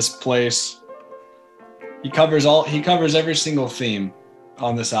this place. He covers every single theme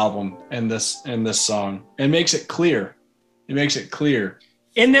on this album and this song, and makes it clear. He makes it clear.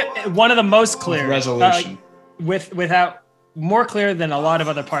 One of the most clear resolution. Without more clear than a lot of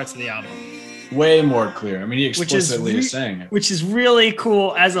other parts of the album. Way more clear. I mean, he explicitly is saying it. Which is really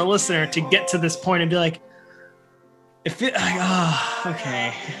cool as a listener to get to this point and be like,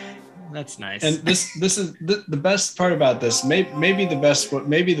 okay, that's nice. And this is the best part about this. Maybe the best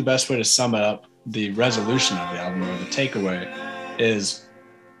way to sum it up, the resolution of the album or the takeaway is,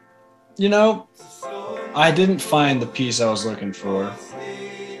 I didn't find the peace I was looking for,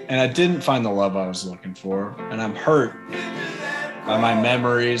 and I didn't find the love I was looking for, and I'm hurt by my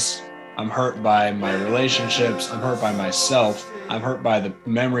memories. I'm hurt by my relationships. I'm hurt by myself. I'm hurt by the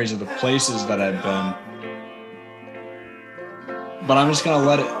memories of the places that I've been. But I'm just gonna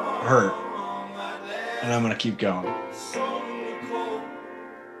let it hurt, and I'm gonna keep going.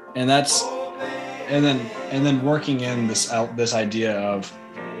 And then working in this idea of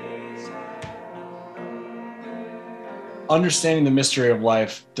understanding the mystery of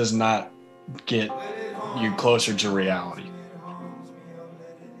life does not get you closer to reality.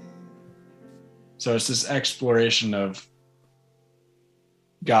 So it's this exploration of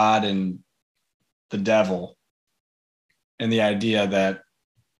God and the devil, and the idea that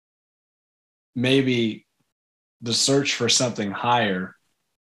maybe the search for something higher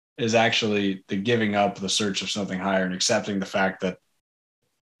is actually the giving up, the search of something higher, and accepting the fact that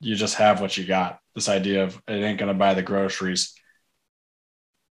you just have what you got. This idea of it ain't going to buy the groceries,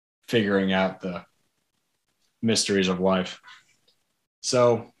 figuring out the mysteries of life.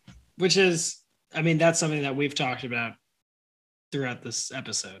 So, which is, I mean, that's something that we've talked about throughout this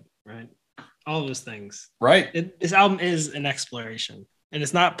episode, right? All of those things. Right. This album is an exploration, and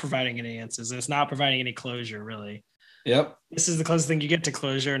it's not providing any answers. And it's not providing any closure, really. Yep. This is the closest thing you get to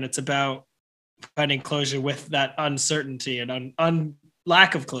closure, and it's about finding closure with that uncertainty and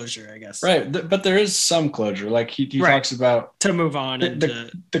lack of closure, I guess. Right. But there is some closure. Like he right. talks about to move on.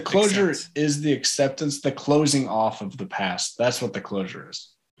 The closure is the acceptance, the closing off of the past. That's what the closure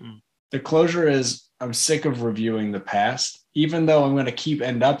is. Mm. The closure is, I'm sick of reviewing the past, even though I'm going to keep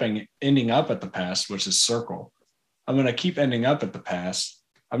ending up at the past, which is circle. I'm going to keep ending up at the past.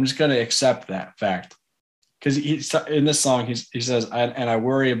 I'm just going to accept that fact. Because in this song, he says, I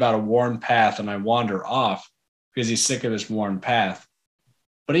worry about a worn path and I wander off because he's sick of this worn path.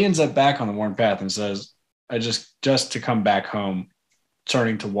 But he ends up back on the worn path and says, I just to come back home,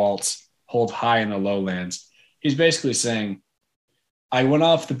 turning to waltz, hold high in the lowlands. He's basically saying, I went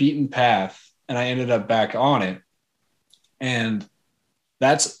off the beaten path and I ended up back on it. And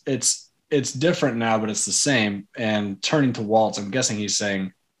it's different now, but it's the same. And turning to waltz, I'm guessing he's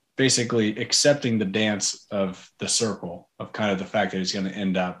saying, basically accepting the dance of the circle, of kind of the fact that he's going to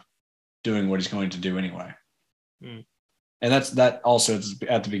end up doing what he's going to do anyway. Mm. And that also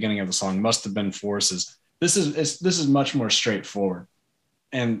at the beginning of the song must have been forces. This is much more straightforward.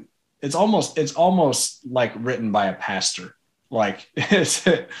 And it's almost like written by a pastor. Like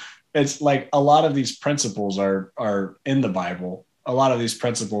it's like a lot of these principles are in the Bible. A lot of these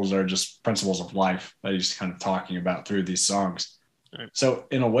principles are just principles of life that he's kind of talking about through these songs. Right. So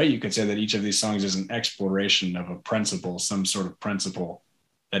in a way, you could say that each of these songs is an exploration of a principle, some sort of principle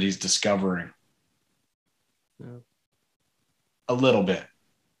that he's discovering. Yeah. A little bit.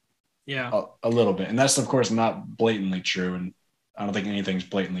 Yeah. A little bit. And that's, of course, not blatantly true. And I don't think anything's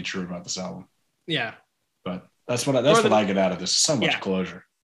blatantly true about this album. Yeah. But that's what I get out of this. So much closure.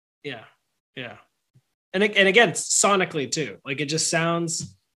 Yeah. Yeah. And again, sonically too. Like it just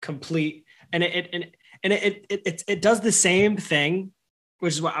sounds complete. And it does the same thing,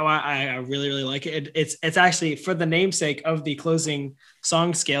 which is why I really, really like it. It's actually, for the namesake of the closing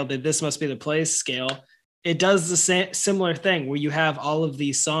song scale, that This Must Be the Place scale, it does the similar thing where you have all of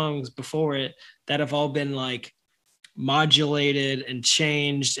these songs before it that have all been like modulated and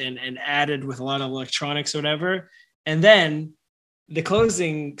changed and added with a lot of electronics or whatever. And then the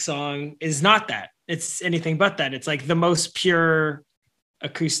closing song is not that. It's anything but that. It's like the most pure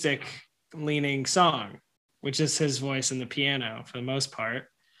acoustic leaning song, which is his voice and the piano for the most part.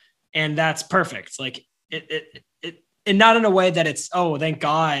 And that's perfect. Like it and not in a way that it's, oh, thank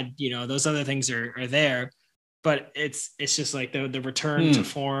God, those other things are there, but it's just like the return to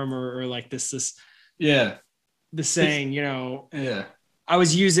form or like this, yeah, the saying, yeah, I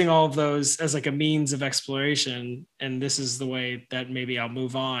was using all of those as like a means of exploration, and this is the way that maybe I'll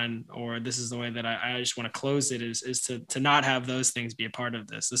move on, or this is the way that I just want to close it, is to not have those things be a part of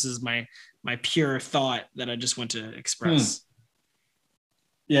this. This is my pure thought that I just want to express.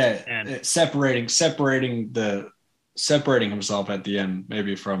 Yeah, and separating himself at the end,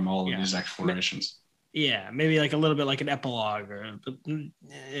 maybe from all of these explorations. Yeah, maybe like a little bit like an epilogue, or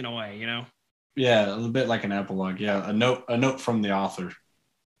in a way, Yeah, a little bit like an epilogue. Yeah, a note from the author.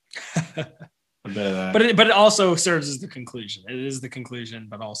 A bit of that. But it also serves as the conclusion. It is the conclusion,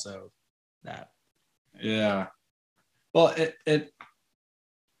 but also that. Yeah. Well, it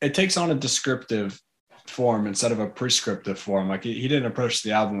takes on a descriptive form instead of a prescriptive form. Like he didn't approach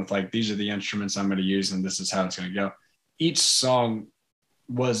the album with like, these are the instruments I'm going to use and this is how it's going to go. Each song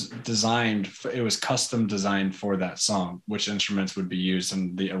was designed, it was custom designed for that song, which instruments would be used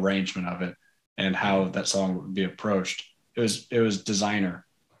and the arrangement of it and how that song would be approached. It was designer.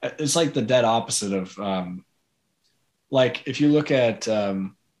 It's like the dead opposite of like if you look at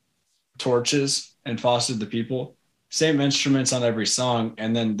Torches and Foster the People, same instruments on every song,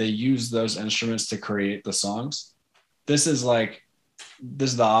 and then they use those instruments to create the songs. This is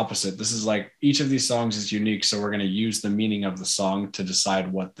the opposite. This is like each of these songs is unique, so we're going to use the meaning of the song to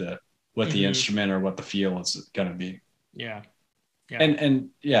decide what the instrument or what the feel is going to be. Yeah.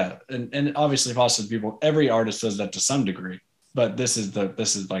 And obviously Foster the People, every artist does that to some degree, but this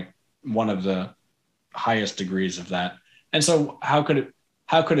is like one of the highest degrees of that. And so how could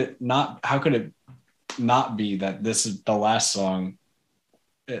it not be that this is the last song,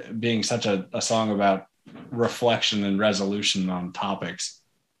 being such a song about reflection and resolution on topics,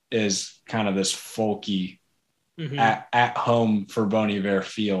 is kind of this folky at home for Bon Iver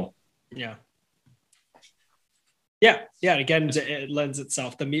feel. Yeah. Yeah. Yeah. Again, it lends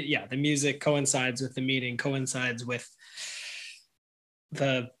itself. The music coincides with the meaning, coincides with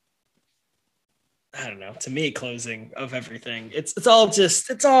the, I don't know, to me, closing of everything. It's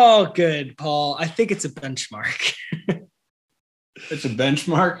all good, Paul. I think it's a benchmark. It's a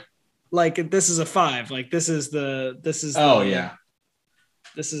benchmark. Like this is a 5. Like this is the This is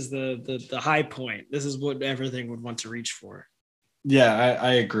the high point. This is what everything would want to reach for. Yeah,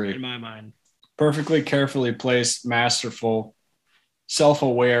 I agree. In my mind. Perfectly carefully placed, masterful,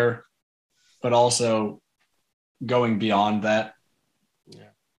 self-aware, but also going beyond that.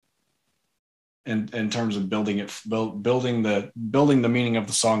 Yeah. In terms of building the meaning of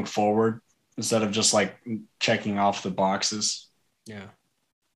the song forward instead of just like checking off the boxes. Yeah.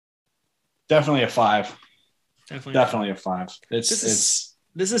 Definitely a 5. Definitely a 5. This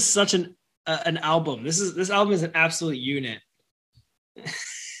is such an album. This album is an absolute unit.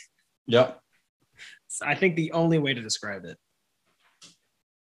 Yep. I think the only way to describe it.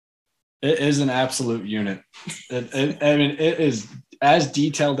 It is an absolute unit. It is as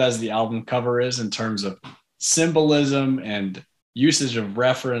detailed as the album cover is in terms of symbolism and usage of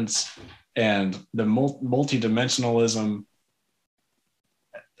reference and the multidimensionalism.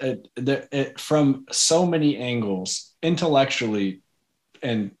 It from so many angles, intellectually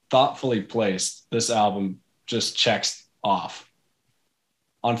and thoughtfully placed, this album just checks off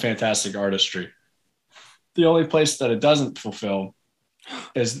on fantastic artistry. The only place that it doesn't fulfill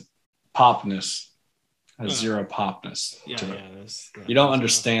is popness. It has zero popness to it. You don't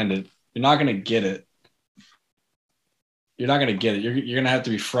understand it. You're not going to get it. You're going to have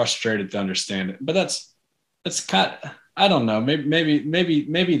to be frustrated to understand it. But that's kind of, I don't know.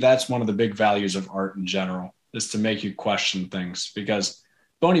 Maybe that's one of the big values of art in general, is to make you question things. Because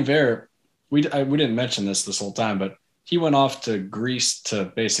Bon Iver, we didn't mention this whole time, but he went off to Greece to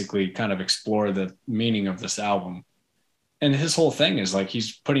basically kind of explore the meaning of this album. And his whole thing is like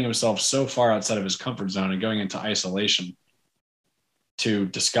he's putting himself so far outside of his comfort zone and going into isolation to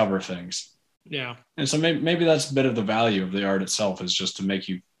discover things. Yeah. And so maybe that's a bit of the value of the art itself, is just to make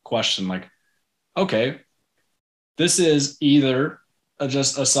you question, like, okay, this is either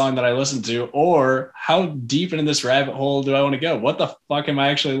just a song that I listen to, or how deep into this rabbit hole do I want to go? What the fuck am I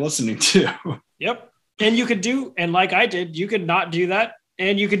actually listening to? Yep. And you could do, and like I did, you could not do that,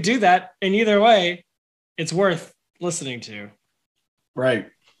 and you could do that. And either way, it's worth listening to. Right.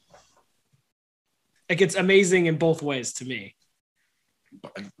 Like, it's amazing in both ways to me.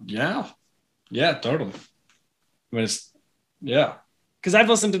 Yeah. Yeah, totally. I mean, yeah. Because I've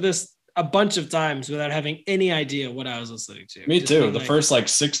listened to this a bunch of times without having any idea what I was listening to. Me too. The first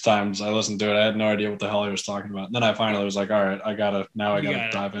 6 times I listened to it, I had no idea what the hell he was talking about. And then I finally was like, all right, I gotta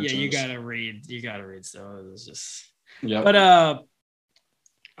dive into this. You gotta read. So it was just, yeah. But oh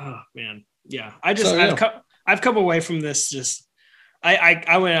man, yeah. I've come away from this just.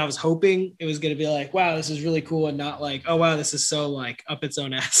 I was hoping it was gonna be like, wow, this is really cool, and not like, oh wow, this is so like up its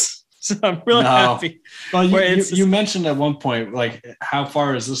own ass. So I'm really happy. Well, you mentioned at one point, like, how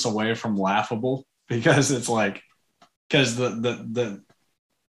far is this away from laughable? Because it's like, because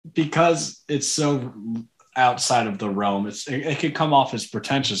because it's so outside of the realm, it could come off as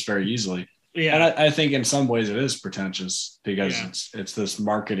pretentious very easily. Yeah, and I think in some ways it is pretentious, because it's this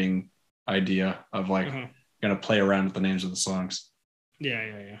marketing idea of like gonna play around with the names of the songs.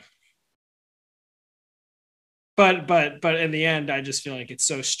 Yeah. But in the end, I just feel like it's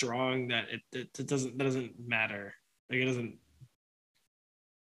so strong that it doesn't matter. Like, it doesn't.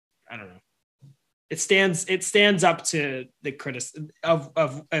 I don't know. It stands up to the criticism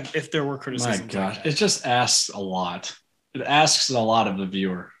of if there were criticism. My gosh, it just asks a lot. It asks a lot of the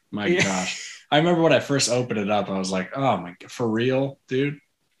viewer. My gosh, I remember when I first opened it up, I was like, oh my god, for real, dude.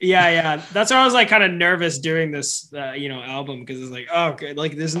 Yeah. That's why I was like kind of nervous doing this, album, because it's like, oh, okay,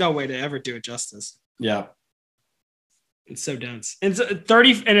 like there's no way to ever do it justice. Yeah. It's so dense. It's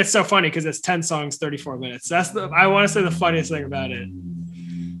 30, and it's so funny because it's 10 songs, 34 minutes. That's I want to say the funniest thing about it.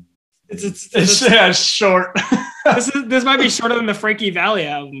 It's short. this might be shorter than the Frankie Valli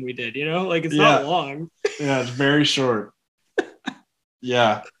album we did. Like, it's not long. Yeah, it's very short.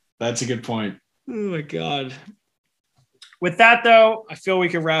 Yeah, that's a good point. Oh my god. With that though, I feel we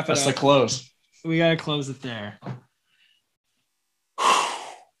can wrap it up. That's the close. We gotta close it there.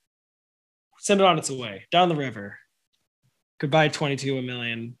 Send it on its way down the river. Goodbye, 22 a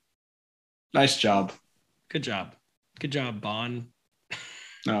million. Nice job. Good job, Bon.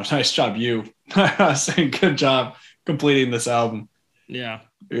 No, nice job, you. I was saying good job completing this album. Yeah.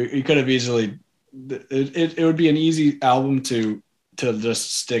 You could have easily. It would be an easy album to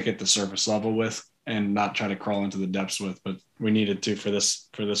just stick at the surface level with. and not try to crawl into the depths with, but we needed to for this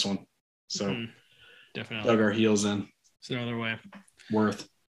one. So definitely dug our heels in. There's no other way. Worth.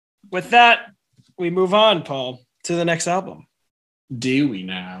 With that, we move on, Paul, to the next album. Do we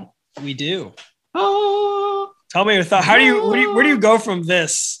now? We do. Oh, tell me your thought. Where do you go from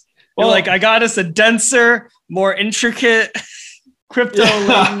this? Well, you're like, I got us a denser, more intricate crypto.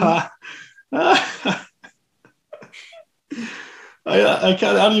 Yeah. I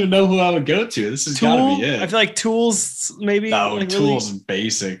don't even know who I would go to. This has got to be it. I feel like Tool's maybe. No, like Tool's really,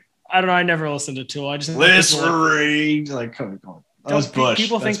 basic. I don't know. I never listened to Tool. I just Listerine. Like, come on. That was Bush.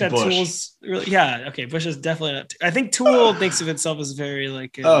 People think that Bush. Tool's really, yeah. Okay, Bush is definitely not. I think Tool thinks of itself as very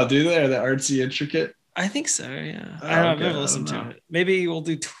like. Oh, do they? Are they artsy, intricate? I think so. Yeah. I don't know. I've never listened to it. Maybe we'll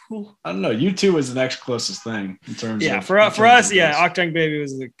do Tool. I don't know. U2 is the next closest thing in terms. Yeah, of, for us, yeah. Octane Baby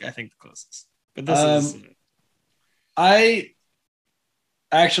was I think the closest. But this is. I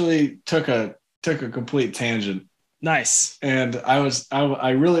actually took a complete tangent. Nice. And I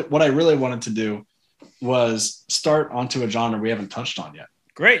really wanted to do was start onto a genre we haven't touched on yet.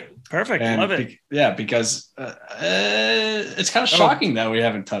 Great. Perfect. And love it. Because it's kind of shocking that we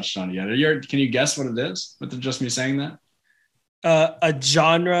haven't touched on it yet. Can you guess what it is with just me saying that? A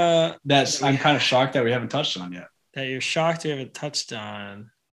genre I'm kind of shocked that we haven't touched on yet. That you're shocked we haven't touched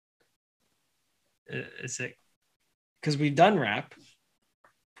on. Is it because we've done rap?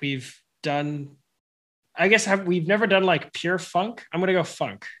 We've done, I guess, we've never done like pure funk. I'm gonna go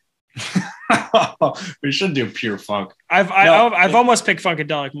funk. We should do pure funk. I've almost picked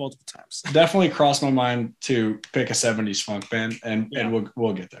Funkadelic multiple times. Definitely crossed my mind to pick a 70s funk band, and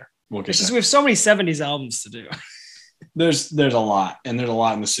we'll get there. We have so many 70s albums to do. There's a lot, and there's a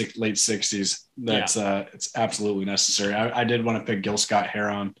lot in the late 60s that's it's absolutely necessary. I did want to pick Gil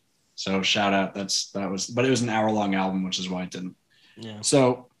Scott-Heron, so shout out. But it was an hour-long album, which is why I didn't. Yeah.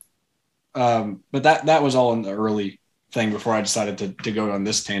 So, but that was all in the early thing before I decided to go on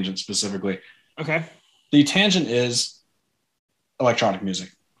this tangent specifically. Okay. The tangent is electronic music.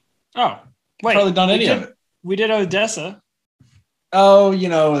 Oh, wait. Probably done any of it. We did Odessa. Oh,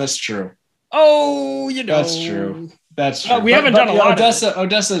 that's true. Oh, That's true. That's true. We haven't done a lot Odessa.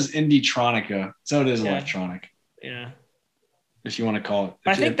 Odessa's indie-tronica, so it is electronic. Yeah. If you want to call it.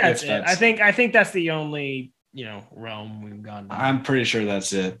 I think that's it. I think that's the only, realm we've gone down. I'm pretty sure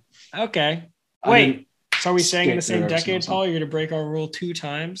that's it. Okay. Wait. So are we saying in the same decade, Paul, you're going to break our rule 2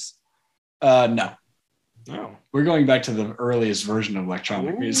 times? No. Oh. We're going back to the earliest version of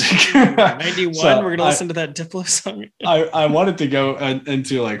electronic music. 91. So we're going to listen to that Diplo song. I wanted to go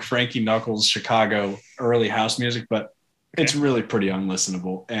into like Frankie Knuckles, Chicago, early house music, but it's really pretty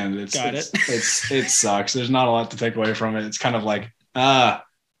unlistenable. And it sucks. There's not a lot to take away from it. It's kind of like, I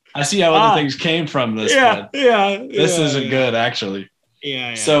see how other things came from this. This isn't good, actually.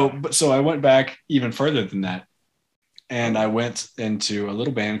 Yeah. So I went back even further than that, and I went into a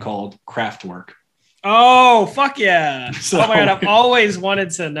little band called Kraftwerk. Oh, fuck yeah. Oh my God. I've always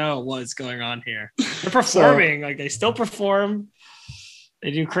wanted to know what's going on here. They're performing. Like they still perform. They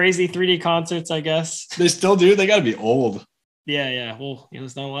do crazy 3D concerts, I guess. They still do. They got to be old. Yeah. Well,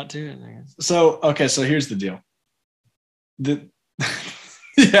 there's not a lot to it, I guess. So here's the deal. The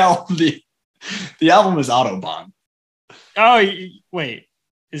album is Autobahn. Oh, wait.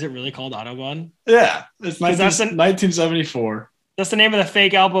 Is it really called Autobahn? Yeah. It's 1974. That's the name of the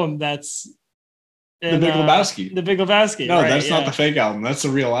fake album that's The Big Lebowski. The Big Lebowski. No, that's not the fake album. That's the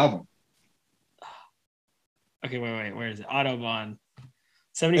real album. Okay, wait. Where is it? Autobahn.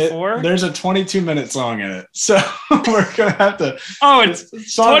 74? There's a 22-minute song in it. So we're going to have to... Oh, it's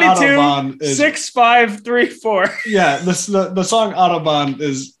 22, 6, 5, 3, 4. Yeah, the song Autobahn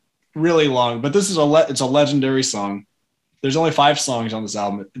is really long, but this is it's a legendary song. There's only 5 songs on this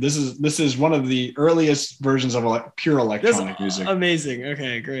album. This is one of the earliest versions of pure electronic music. Amazing.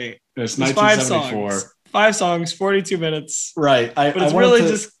 Okay, great. It's 1974. 5 songs, 42 minutes. Right. But it's really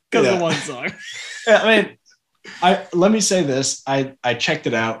just because of one song. Yeah, I mean, let me say this. I checked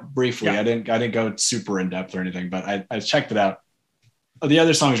it out briefly. Yeah. I didn't go super in depth or anything, but I checked it out. The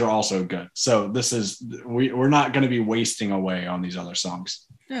other songs are also good. So we're not going to be wasting away on these other songs.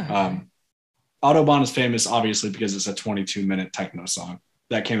 Yeah. Autobahn is famous, obviously, because it's a 22-minute techno song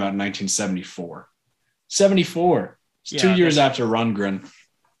that came out in 1974. 74. It's 2 years after Rundgren.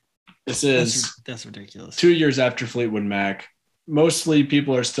 That's ridiculous. 2 years after Fleetwood Mac. Mostly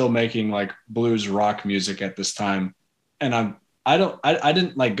people are still making like blues rock music at this time. And I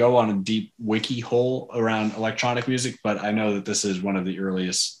didn't like go on a deep wiki hole around electronic music, but I know that this is one of the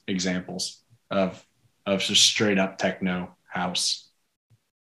earliest examples of just straight up techno house.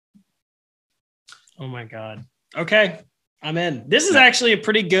 Oh my God. Okay. I'm in. This is actually a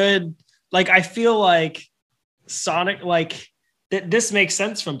pretty good like I feel like Sonic, like this makes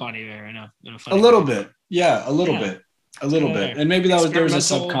sense from Bon Iver right now. A little bit. Yeah, a little bit. A little bit. And maybe there was a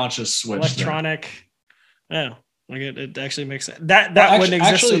subconscious switch. Electronic. There. Yeah. Like it actually makes sense. That wouldn't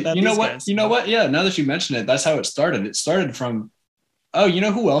exist without you know these what? guys. You know what? Yeah, now that you mention it, that's how it started. It started from, oh, you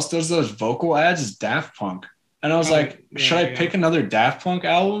know who else does those vocal ads is Daft Punk. And I was should I pick another Daft Punk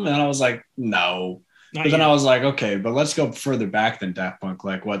album? And I was like, no. But then I was like, okay, but let's go further back than Daft Punk.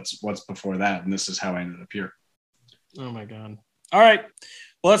 Like what's before that? And this is how I ended up here. Oh my God. All right.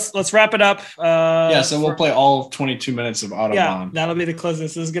 Well, let's wrap it up. So we'll play all 22 minutes of Autobahn. Yeah, that'll be the closing.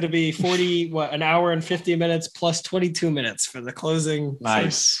 This is going to be an hour and 50 minutes plus 22 minutes for the closing.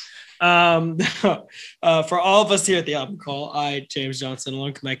 Nice. For all of us here at the Album Call, I, James Johnson,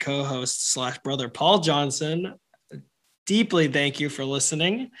 along with my co-host / brother Paul Johnson, deeply thank you for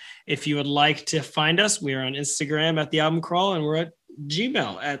listening. If you would like to find us, we are on Instagram at the Album Crawl, and we're at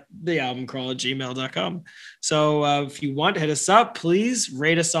Gmail at thealbumcrawl@gmail.com. So if you want to hit us up, please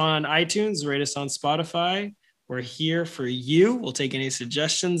rate us on iTunes, rate us on Spotify. We're here for you. We'll take any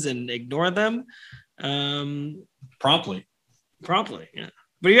suggestions and ignore them promptly. Yeah.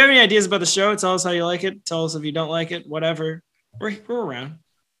 But if you have any ideas about the show, tell us how you like it. Tell us if you don't like it, whatever. We're around.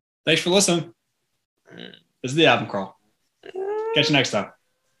 Thanks for listening. This is the Album Crawl. Catch you next time.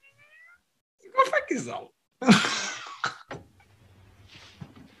 Go fuck yourself.